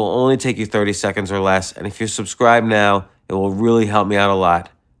 Again, it will only take you 30 seconds or less, and if you subscribe now, it will really help me out a lot.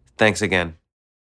 Thanks again.